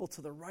getting people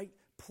to the right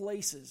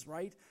places,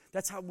 right?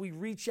 That's how we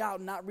reach out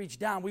and not reach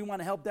down. We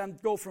want to help them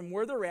go from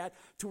where they're at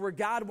to where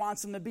God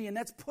wants them to be, and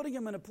that's putting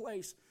them in a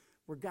place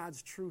where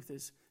God's truth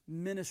is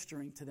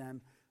ministering to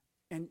them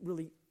and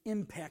really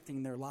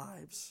impacting their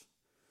lives.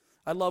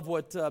 I love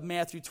what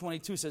Matthew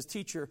 22 says,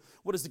 Teacher,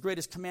 what is the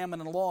greatest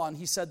commandment in the law? And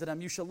he said to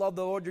them, you shall love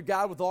the Lord your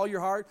God with all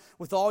your heart,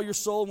 with all your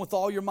soul, and with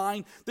all your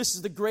mind. This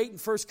is the great and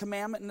first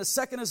commandment, and the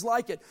second is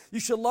like it. You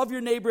shall love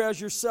your neighbor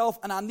as yourself,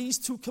 and on these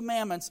two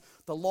commandments,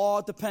 the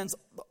law depends,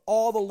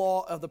 all the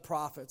law of the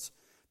prophets.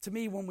 To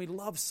me, when we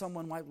love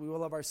someone like we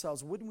love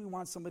ourselves, wouldn't we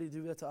want somebody to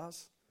do that to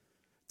us?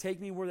 Take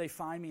me where they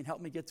find me and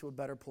help me get to a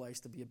better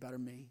place, to be a better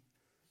me,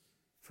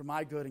 for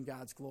my good and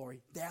God's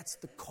glory. That's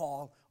the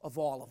call of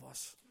all of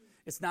us.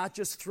 It's not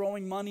just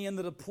throwing money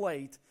into the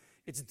plate.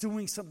 It's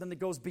doing something that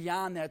goes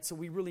beyond that so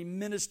we really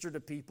minister to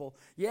people.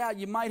 Yeah,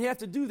 you might have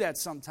to do that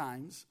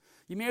sometimes.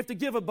 You may have to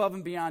give above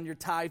and beyond your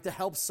tithe to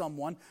help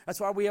someone.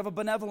 That's why we have a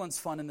benevolence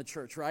fund in the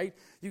church, right?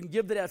 You can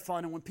give to that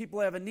fund, and when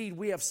people have a need,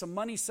 we have some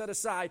money set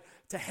aside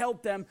to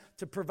help them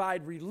to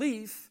provide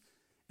relief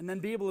and then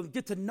be able to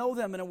get to know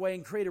them in a way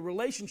and create a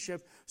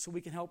relationship so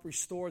we can help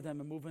restore them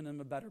and move them in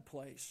a better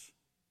place.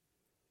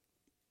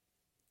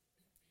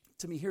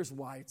 To me, here's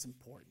why it's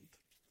important.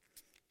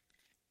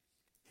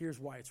 Here's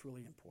why it's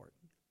really important.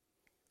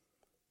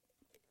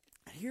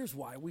 Here's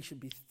why we should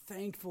be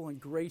thankful and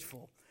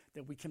grateful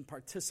that we can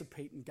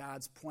participate in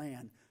God's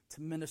plan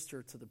to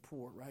minister to the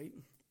poor, right?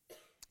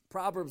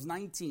 Proverbs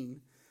 19,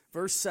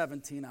 verse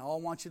 17. I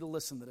want you to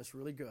listen to this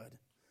really good.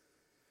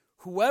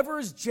 Whoever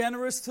is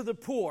generous to the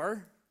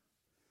poor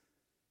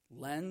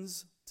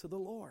lends to the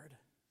Lord.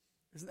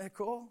 Isn't that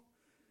cool?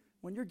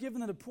 When you're giving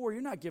to the poor,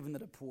 you're not giving to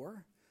the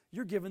poor.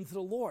 You're giving to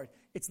the Lord.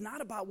 It's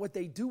not about what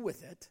they do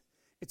with it.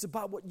 It's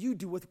about what you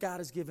do with what God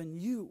has given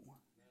you.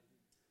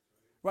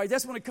 Right?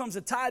 That's when it comes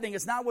to tithing.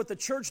 It's not what the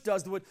church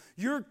does.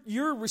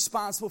 You're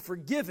responsible for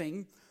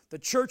giving. The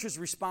church is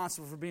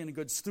responsible for being a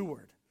good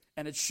steward.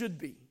 And it should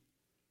be.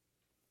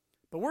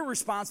 But we're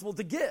responsible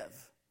to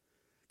give.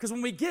 Because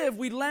when we give,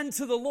 we lend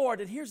to the Lord.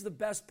 And here's the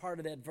best part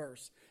of that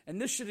verse. And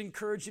this should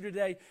encourage you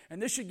today.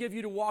 And this should give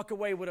you to walk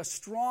away with a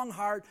strong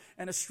heart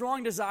and a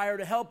strong desire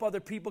to help other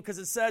people. Because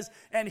it says,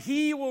 and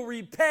he will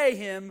repay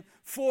him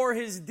for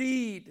his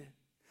deed.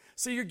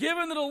 So you're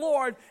giving to the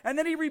Lord, and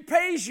then he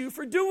repays you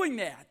for doing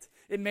that.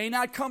 It may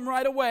not come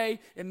right away.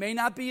 It may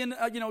not be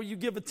you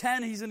give a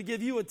 10, he's going to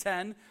give you a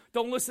 10.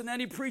 Don't listen to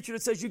any preacher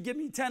that says, you give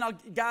me 10,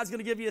 God's going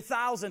to give you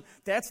 1,000.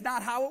 That's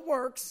not how it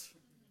works.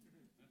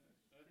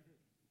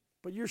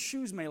 But your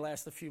shoes may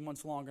last a few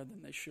months longer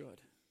than they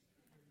should.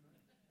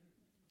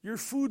 Your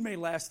food may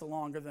last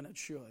longer than it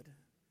should.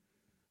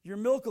 Your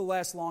milk will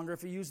last longer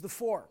if you use the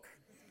fork.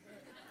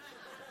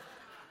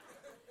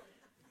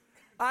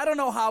 I don't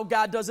know how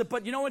God does it,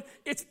 but you know what?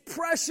 It's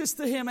precious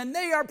to him, and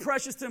they are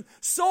precious to him.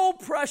 So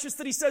precious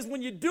that he says,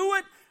 when you do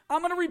it,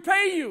 I'm going to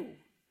repay you.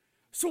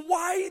 So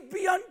why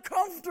be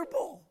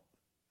uncomfortable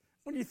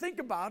when you think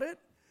about it?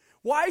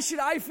 Why should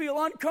I feel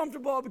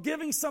uncomfortable of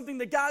giving something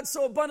that God's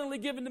so abundantly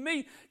given to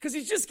me? Because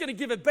he's just going to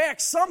give it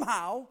back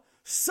somehow,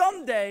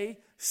 someday,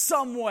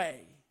 some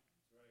way.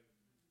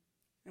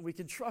 And we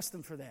can trust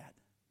him for that.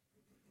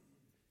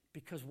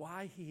 Because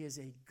why? He is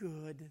a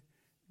good,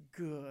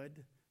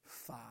 good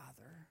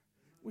Father.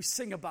 We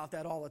sing about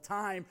that all the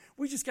time.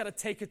 We just got to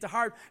take it to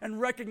heart and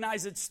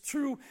recognize it's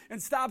true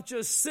and stop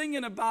just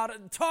singing about it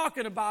and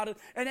talking about it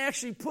and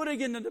actually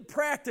putting it into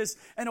practice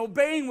and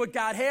obeying what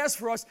God has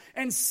for us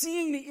and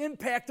seeing the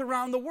impact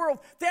around the world.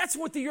 That's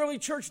what the early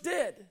church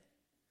did.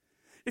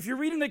 If you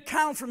read an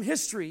account from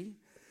history,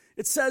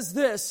 it says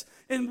this: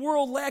 in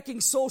world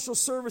lacking social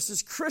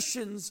services,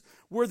 Christians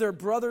were their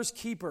brother's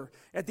keeper.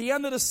 At the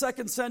end of the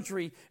 2nd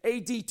century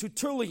A.D.,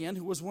 Tertullian,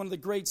 who was one of the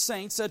great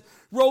saints,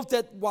 wrote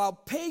that while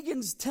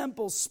pagans'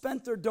 temples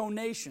spent their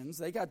donations,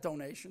 they got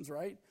donations,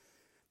 right?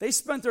 They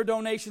spent their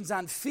donations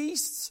on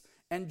feasts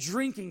and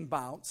drinking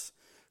bouts.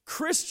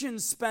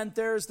 Christians spent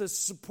theirs to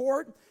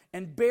support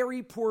and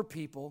bury poor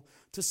people,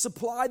 to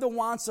supply the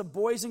wants of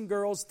boys and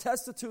girls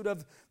destitute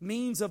of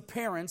means of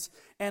parents,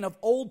 and of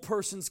old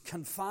persons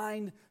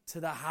confined to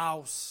the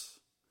house.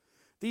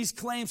 These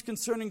claims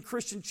concerning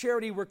Christian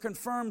charity were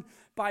confirmed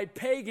by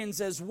pagans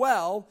as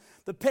well.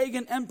 The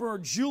pagan emperor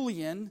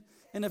Julian,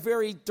 in a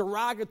very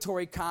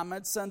derogatory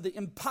comment, said the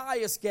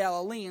impious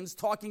Galileans,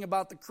 talking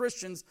about the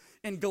Christians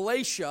in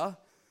Galatia,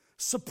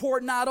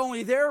 support not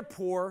only their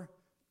poor,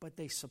 but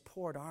they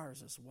support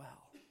ours as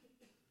well.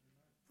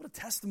 What a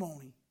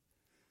testimony.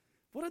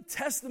 What a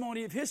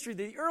testimony of history.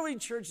 The early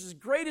church's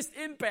greatest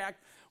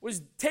impact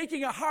was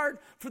taking a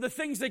heart for the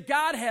things that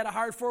God had a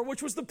heart for,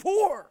 which was the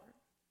poor.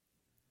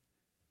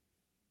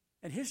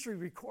 And history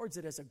records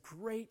it as a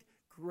great,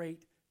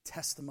 great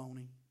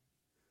testimony.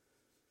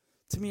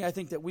 To me, I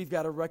think that we've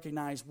got to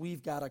recognize,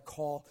 we've got to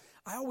call.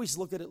 I always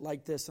look at it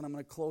like this, and I'm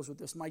going to close with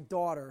this. My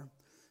daughter,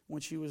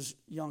 when she was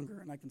younger,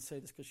 and I can say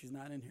this because she's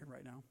not in here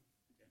right now.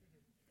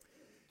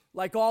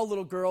 Like all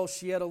little girls,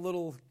 she had a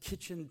little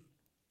kitchen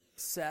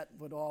set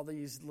with all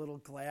these little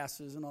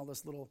glasses and all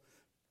this little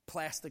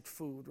plastic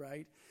food,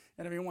 right?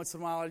 And every once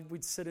in a while,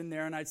 we'd sit in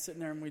there, and I'd sit in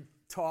there, and we'd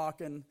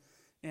talk, and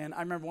I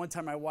remember one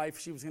time my wife,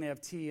 she was going to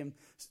have tea, and,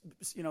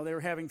 they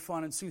were having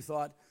fun, and Sue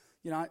thought,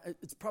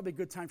 it's probably a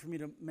good time for me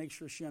to make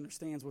sure she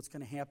understands what's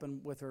going to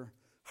happen with her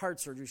heart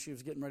surgery. She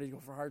was getting ready to go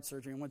for heart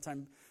surgery, and one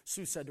time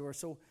Sue said to her,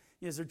 so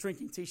as they're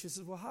drinking tea, she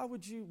says, how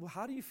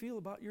do you feel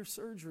about your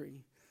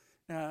surgery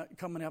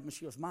coming up? And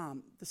she goes,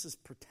 Mom, this is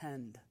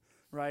pretend,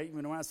 right?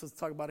 We're not supposed to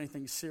talk about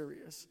anything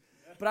serious.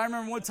 But I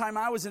remember one time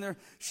I was in there,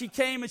 she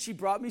came and she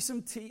brought me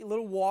some tea, a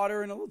little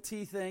water and a little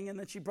tea thing, and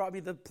then she brought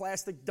me the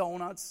plastic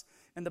donuts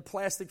and the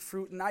plastic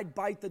fruit, and I'd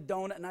bite the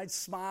donut and I'd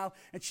smile,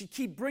 and she'd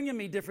keep bringing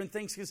me different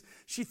things because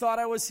she thought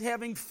I was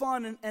having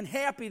fun and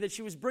happy that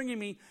she was bringing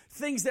me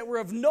things that were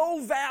of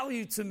no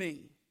value to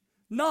me.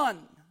 None.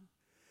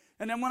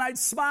 And then when I'd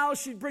smile,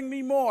 she'd bring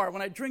me more.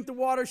 When I'd drink the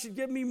water, she'd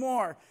give me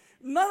more.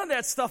 None of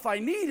that stuff I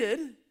needed,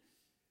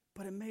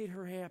 but it made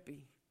her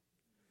happy.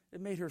 It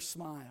made her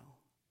smile.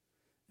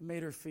 It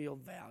made her feel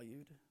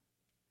valued.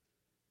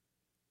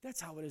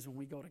 That's how it is when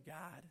we go to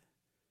God.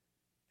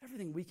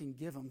 Everything we can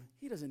give him,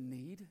 he doesn't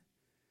need.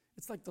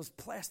 It's like those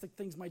plastic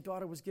things my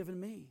daughter was giving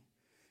me.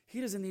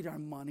 He doesn't need our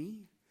money.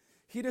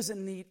 He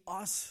doesn't need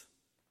us.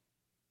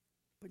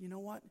 But you know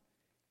what?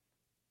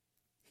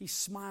 He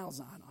smiles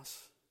on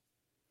us.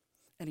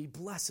 And he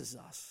blesses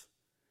us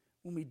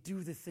when we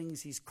do the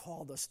things he's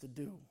called us to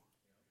do.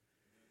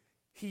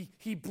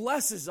 He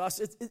blesses us.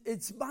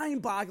 It's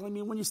mind-boggling. I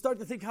mean, when you start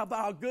to think about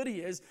how good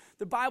he is,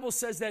 the Bible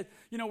says that,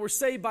 we're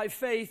saved by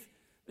faith.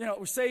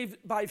 We're saved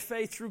by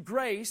faith through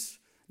grace,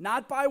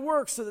 not by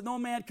works, so that no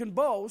man can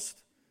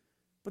boast.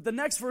 But the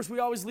next verse we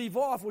always leave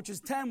off, which is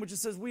 10, which it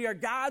says, we are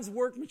God's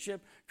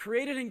workmanship,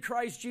 created in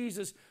Christ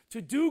Jesus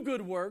to do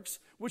good works,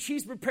 which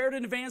he's prepared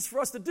in advance for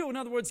us to do. In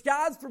other words,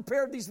 God's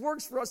prepared these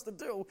works for us to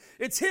do.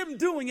 It's him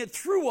doing it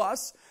through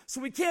us,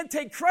 so we can't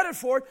take credit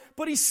for it,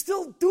 but he's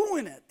still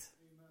doing it.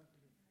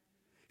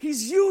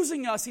 He's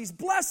using us, he's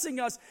blessing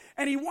us,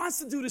 and he wants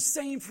to do the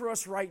same for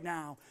us right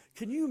now.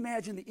 Can you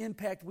imagine the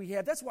impact we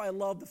have? That's why I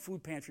love the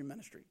food pantry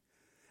ministry.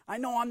 I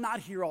know I'm not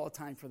here all the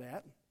time for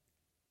that.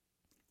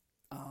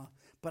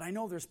 But I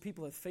know there's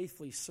people that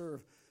faithfully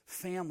serve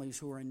families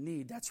who are in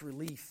need. That's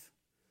relief.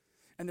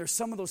 And there's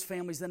some of those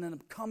families that end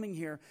up coming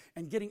here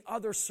and getting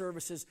other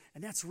services,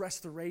 and that's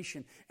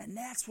restoration. And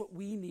that's what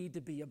we need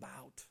to be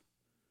about.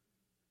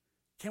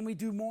 Can we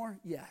do more?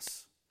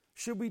 Yes.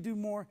 Should we do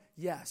more?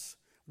 Yes.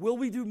 Will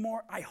we do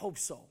more? I hope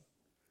so.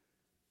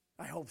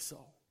 I hope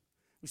so.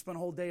 We spent a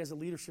whole day as a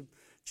leadership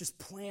just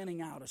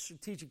planning out a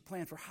strategic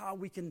plan for how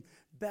we can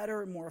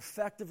better and more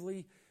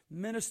effectively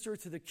minister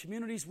to the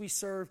communities we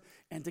serve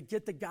and to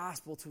get the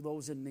gospel to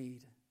those in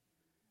need.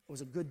 It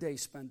was a good day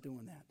spent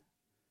doing that.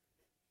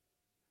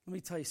 Let me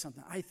tell you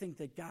something. I think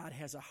that God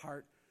has a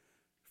heart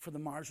for the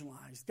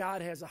marginalized.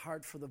 God has a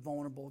heart for the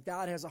vulnerable.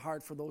 God has a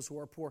heart for those who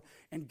are poor.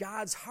 And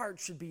God's heart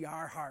should be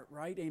our heart,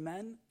 right?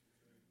 Amen?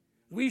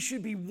 We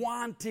should be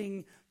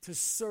wanting to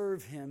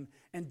serve him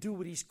and do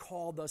what he's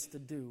called us to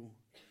do.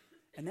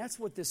 And that's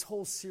what this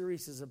whole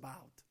series is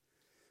about.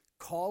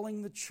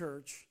 Calling the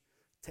church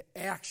to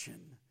action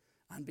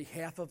on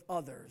behalf of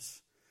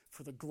others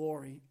for the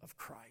glory of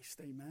Christ.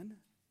 Amen?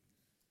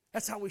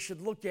 That's how we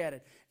should look at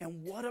it.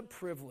 And what a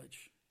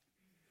privilege.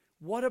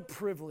 What a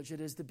privilege it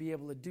is to be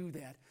able to do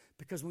that.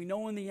 Because we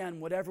know in the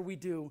end, whatever we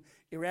do,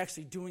 we're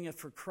actually doing it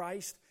for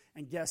Christ.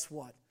 And guess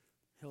what?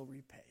 He'll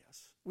repay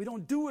us. We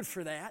don't do it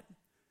for that,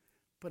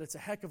 but it's a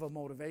heck of a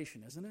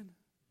motivation, isn't it?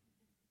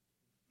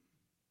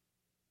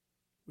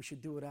 We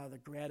should do it out of the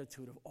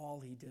gratitude of all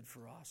he did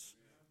for us,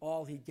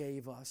 all he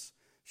gave us,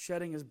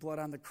 shedding his blood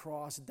on the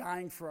cross,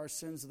 dying for our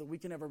sins so that we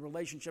can have a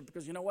relationship.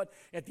 Because you know what?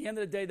 At the end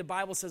of the day, the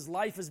Bible says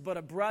life is but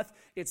a breath.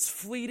 It's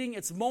fleeting.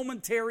 It's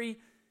momentary.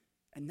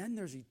 And then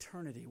there's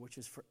eternity, which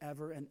is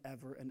forever and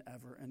ever and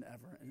ever and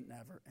ever and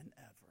ever and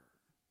ever.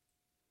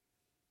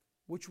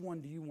 Which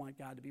one do you want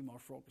God to be more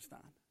focused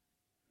on?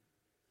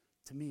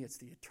 To me, it's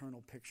the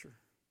eternal picture.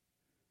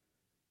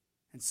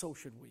 And so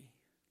should we.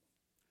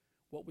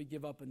 What we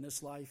give up in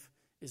this life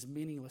is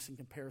meaningless in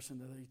comparison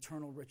to the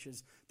eternal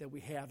riches that we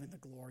have in the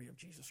glory of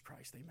Jesus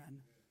Christ. Amen?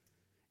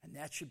 And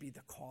that should be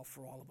the call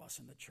for all of us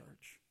in the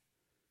church.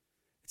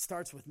 It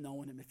starts with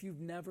knowing him. If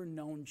you've never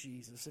known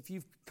Jesus, if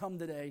you've come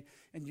today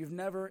and you've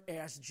never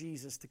asked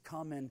Jesus to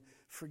come and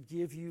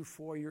forgive you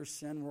for your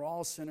sin, we're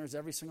all sinners.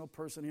 Every single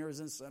person here is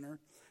a sinner.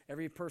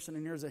 Every person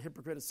in here is a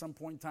hypocrite at some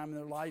point in time in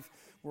their life.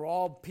 We're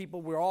all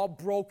people. We're all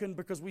broken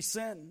because we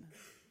sin.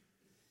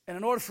 And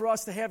in order for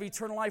us to have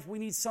eternal life, we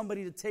need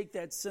somebody to take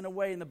that sin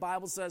away. And the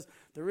Bible says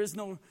there is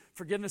no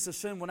forgiveness of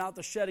sin without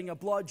the shedding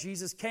of blood.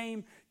 Jesus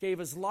came, gave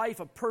his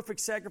life, a perfect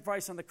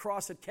sacrifice on the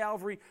cross at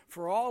Calvary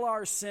for all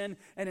our sin.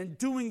 And in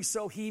doing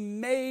so, he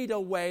made a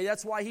way.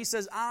 That's why he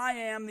says, I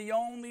am the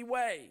only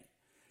way.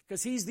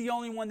 Because he's the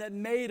only one that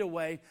made a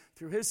way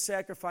through his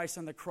sacrifice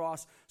on the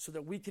cross so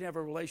that we can have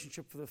a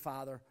relationship with the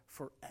Father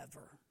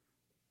forever.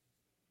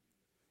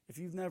 If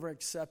you've never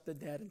accepted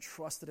that and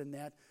trusted in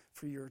that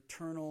for your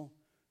eternal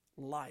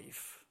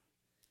life,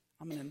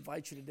 I'm going to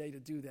invite you today to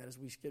do that as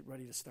we get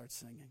ready to start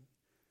singing.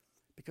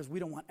 Because we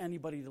don't want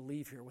anybody to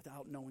leave here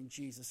without knowing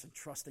Jesus and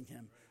trusting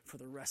him for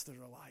the rest of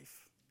their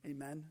life.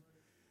 Amen?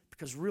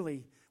 Because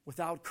really,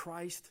 without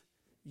Christ,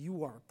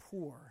 you are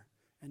poor.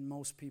 And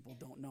most people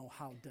don't know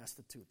how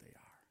destitute they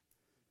are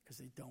because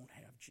they don't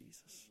have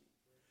Jesus.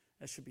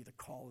 That should be the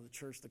call of the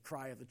church, the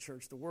cry of the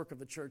church, the work of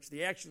the church,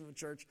 the action of the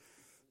church,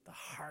 the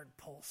heart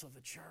pulse of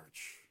the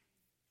church.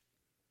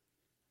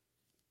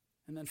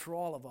 And then for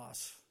all of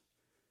us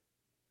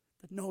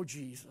that know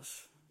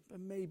Jesus, but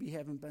maybe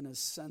haven't been as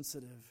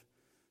sensitive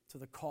to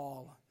the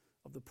call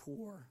of the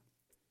poor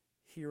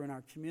here in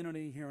our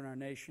community, here in our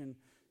nation,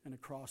 and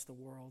across the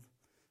world.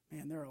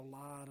 Man, there are a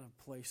lot of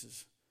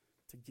places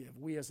to give.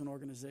 We as an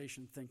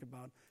organization think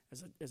about,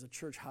 as a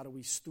church, how do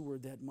we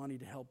steward that money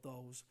to help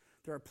those?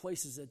 There are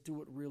places that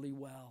do it really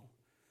well.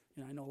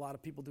 You know, I know a lot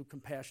of people do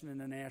Compassion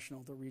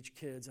International to reach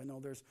kids. I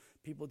know there's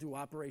people who do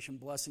Operation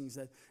Blessings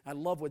that I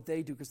love what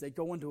they do because they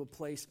go into a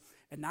place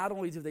and not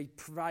only do they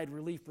provide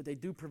relief, but they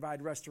do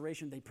provide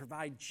restoration. They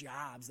provide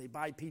jobs. They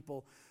buy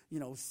people,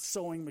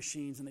 sewing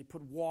machines, and they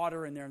put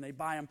water in there, and they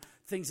buy them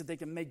things that they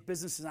can make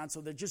businesses on,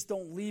 so they just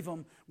don't leave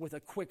them with a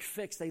quick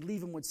fix. They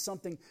leave them with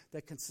something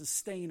that can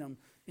sustain them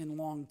in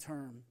long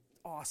term.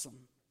 Awesome.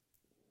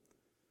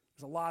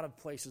 There's a lot of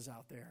places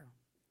out there.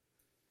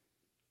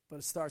 But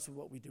it starts with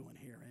what we do in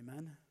here,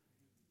 amen?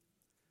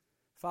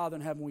 Father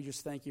in heaven, we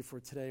just thank you for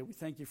today. We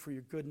thank you for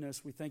your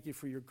goodness. We thank you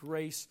for your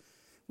grace.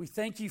 We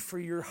thank you for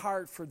your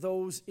heart for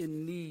those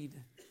in need.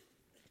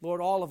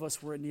 Lord, all of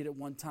us were in need at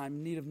one time,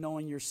 in need of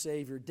knowing your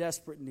Savior,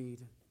 desperate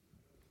need.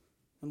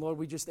 And Lord,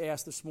 we just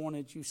ask this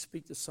morning that you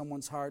speak to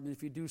someone's heart. And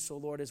if you do so,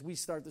 Lord, as we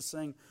start to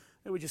sing,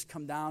 that we just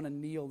come down and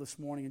kneel this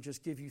morning and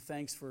just give you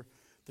thanks for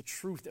the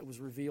truth that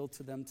was revealed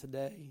to them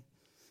today.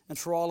 And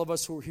for all of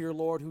us who are here,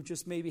 Lord, who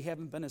just maybe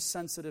haven't been as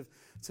sensitive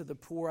to the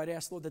poor, I'd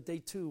ask, Lord, that they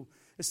too,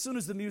 as soon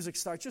as the music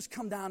starts, just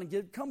come down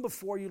and come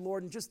before you,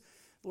 Lord, and just,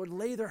 Lord,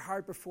 lay their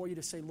heart before you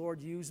to say, Lord,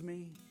 use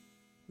me,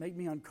 make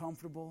me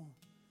uncomfortable,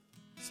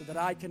 so that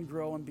I can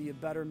grow and be a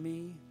better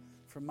me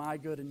for my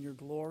good and your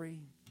glory.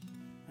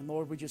 And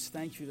Lord, we just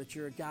thank you that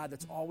you're a God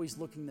that's always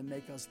looking to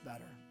make us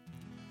better,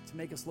 to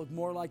make us look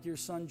more like your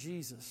Son,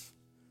 Jesus,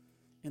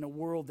 in a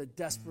world that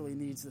desperately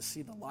needs to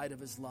see the light of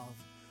his love.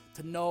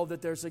 To know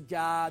that there's a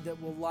God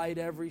that will light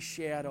every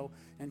shadow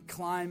and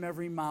climb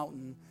every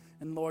mountain.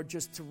 And Lord,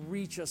 just to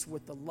reach us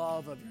with the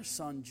love of your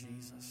Son,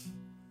 Jesus.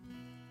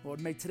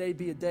 Lord, may today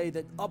be a day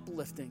that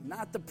uplifting,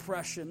 not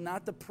depression,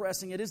 not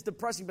depressing. It is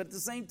depressing, but at the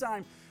same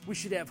time, we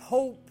should have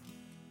hope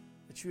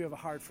that you have a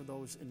heart for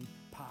those in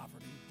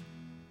poverty.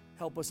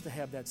 Help us to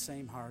have that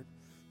same heart.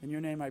 In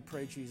your name I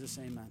pray, Jesus,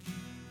 amen.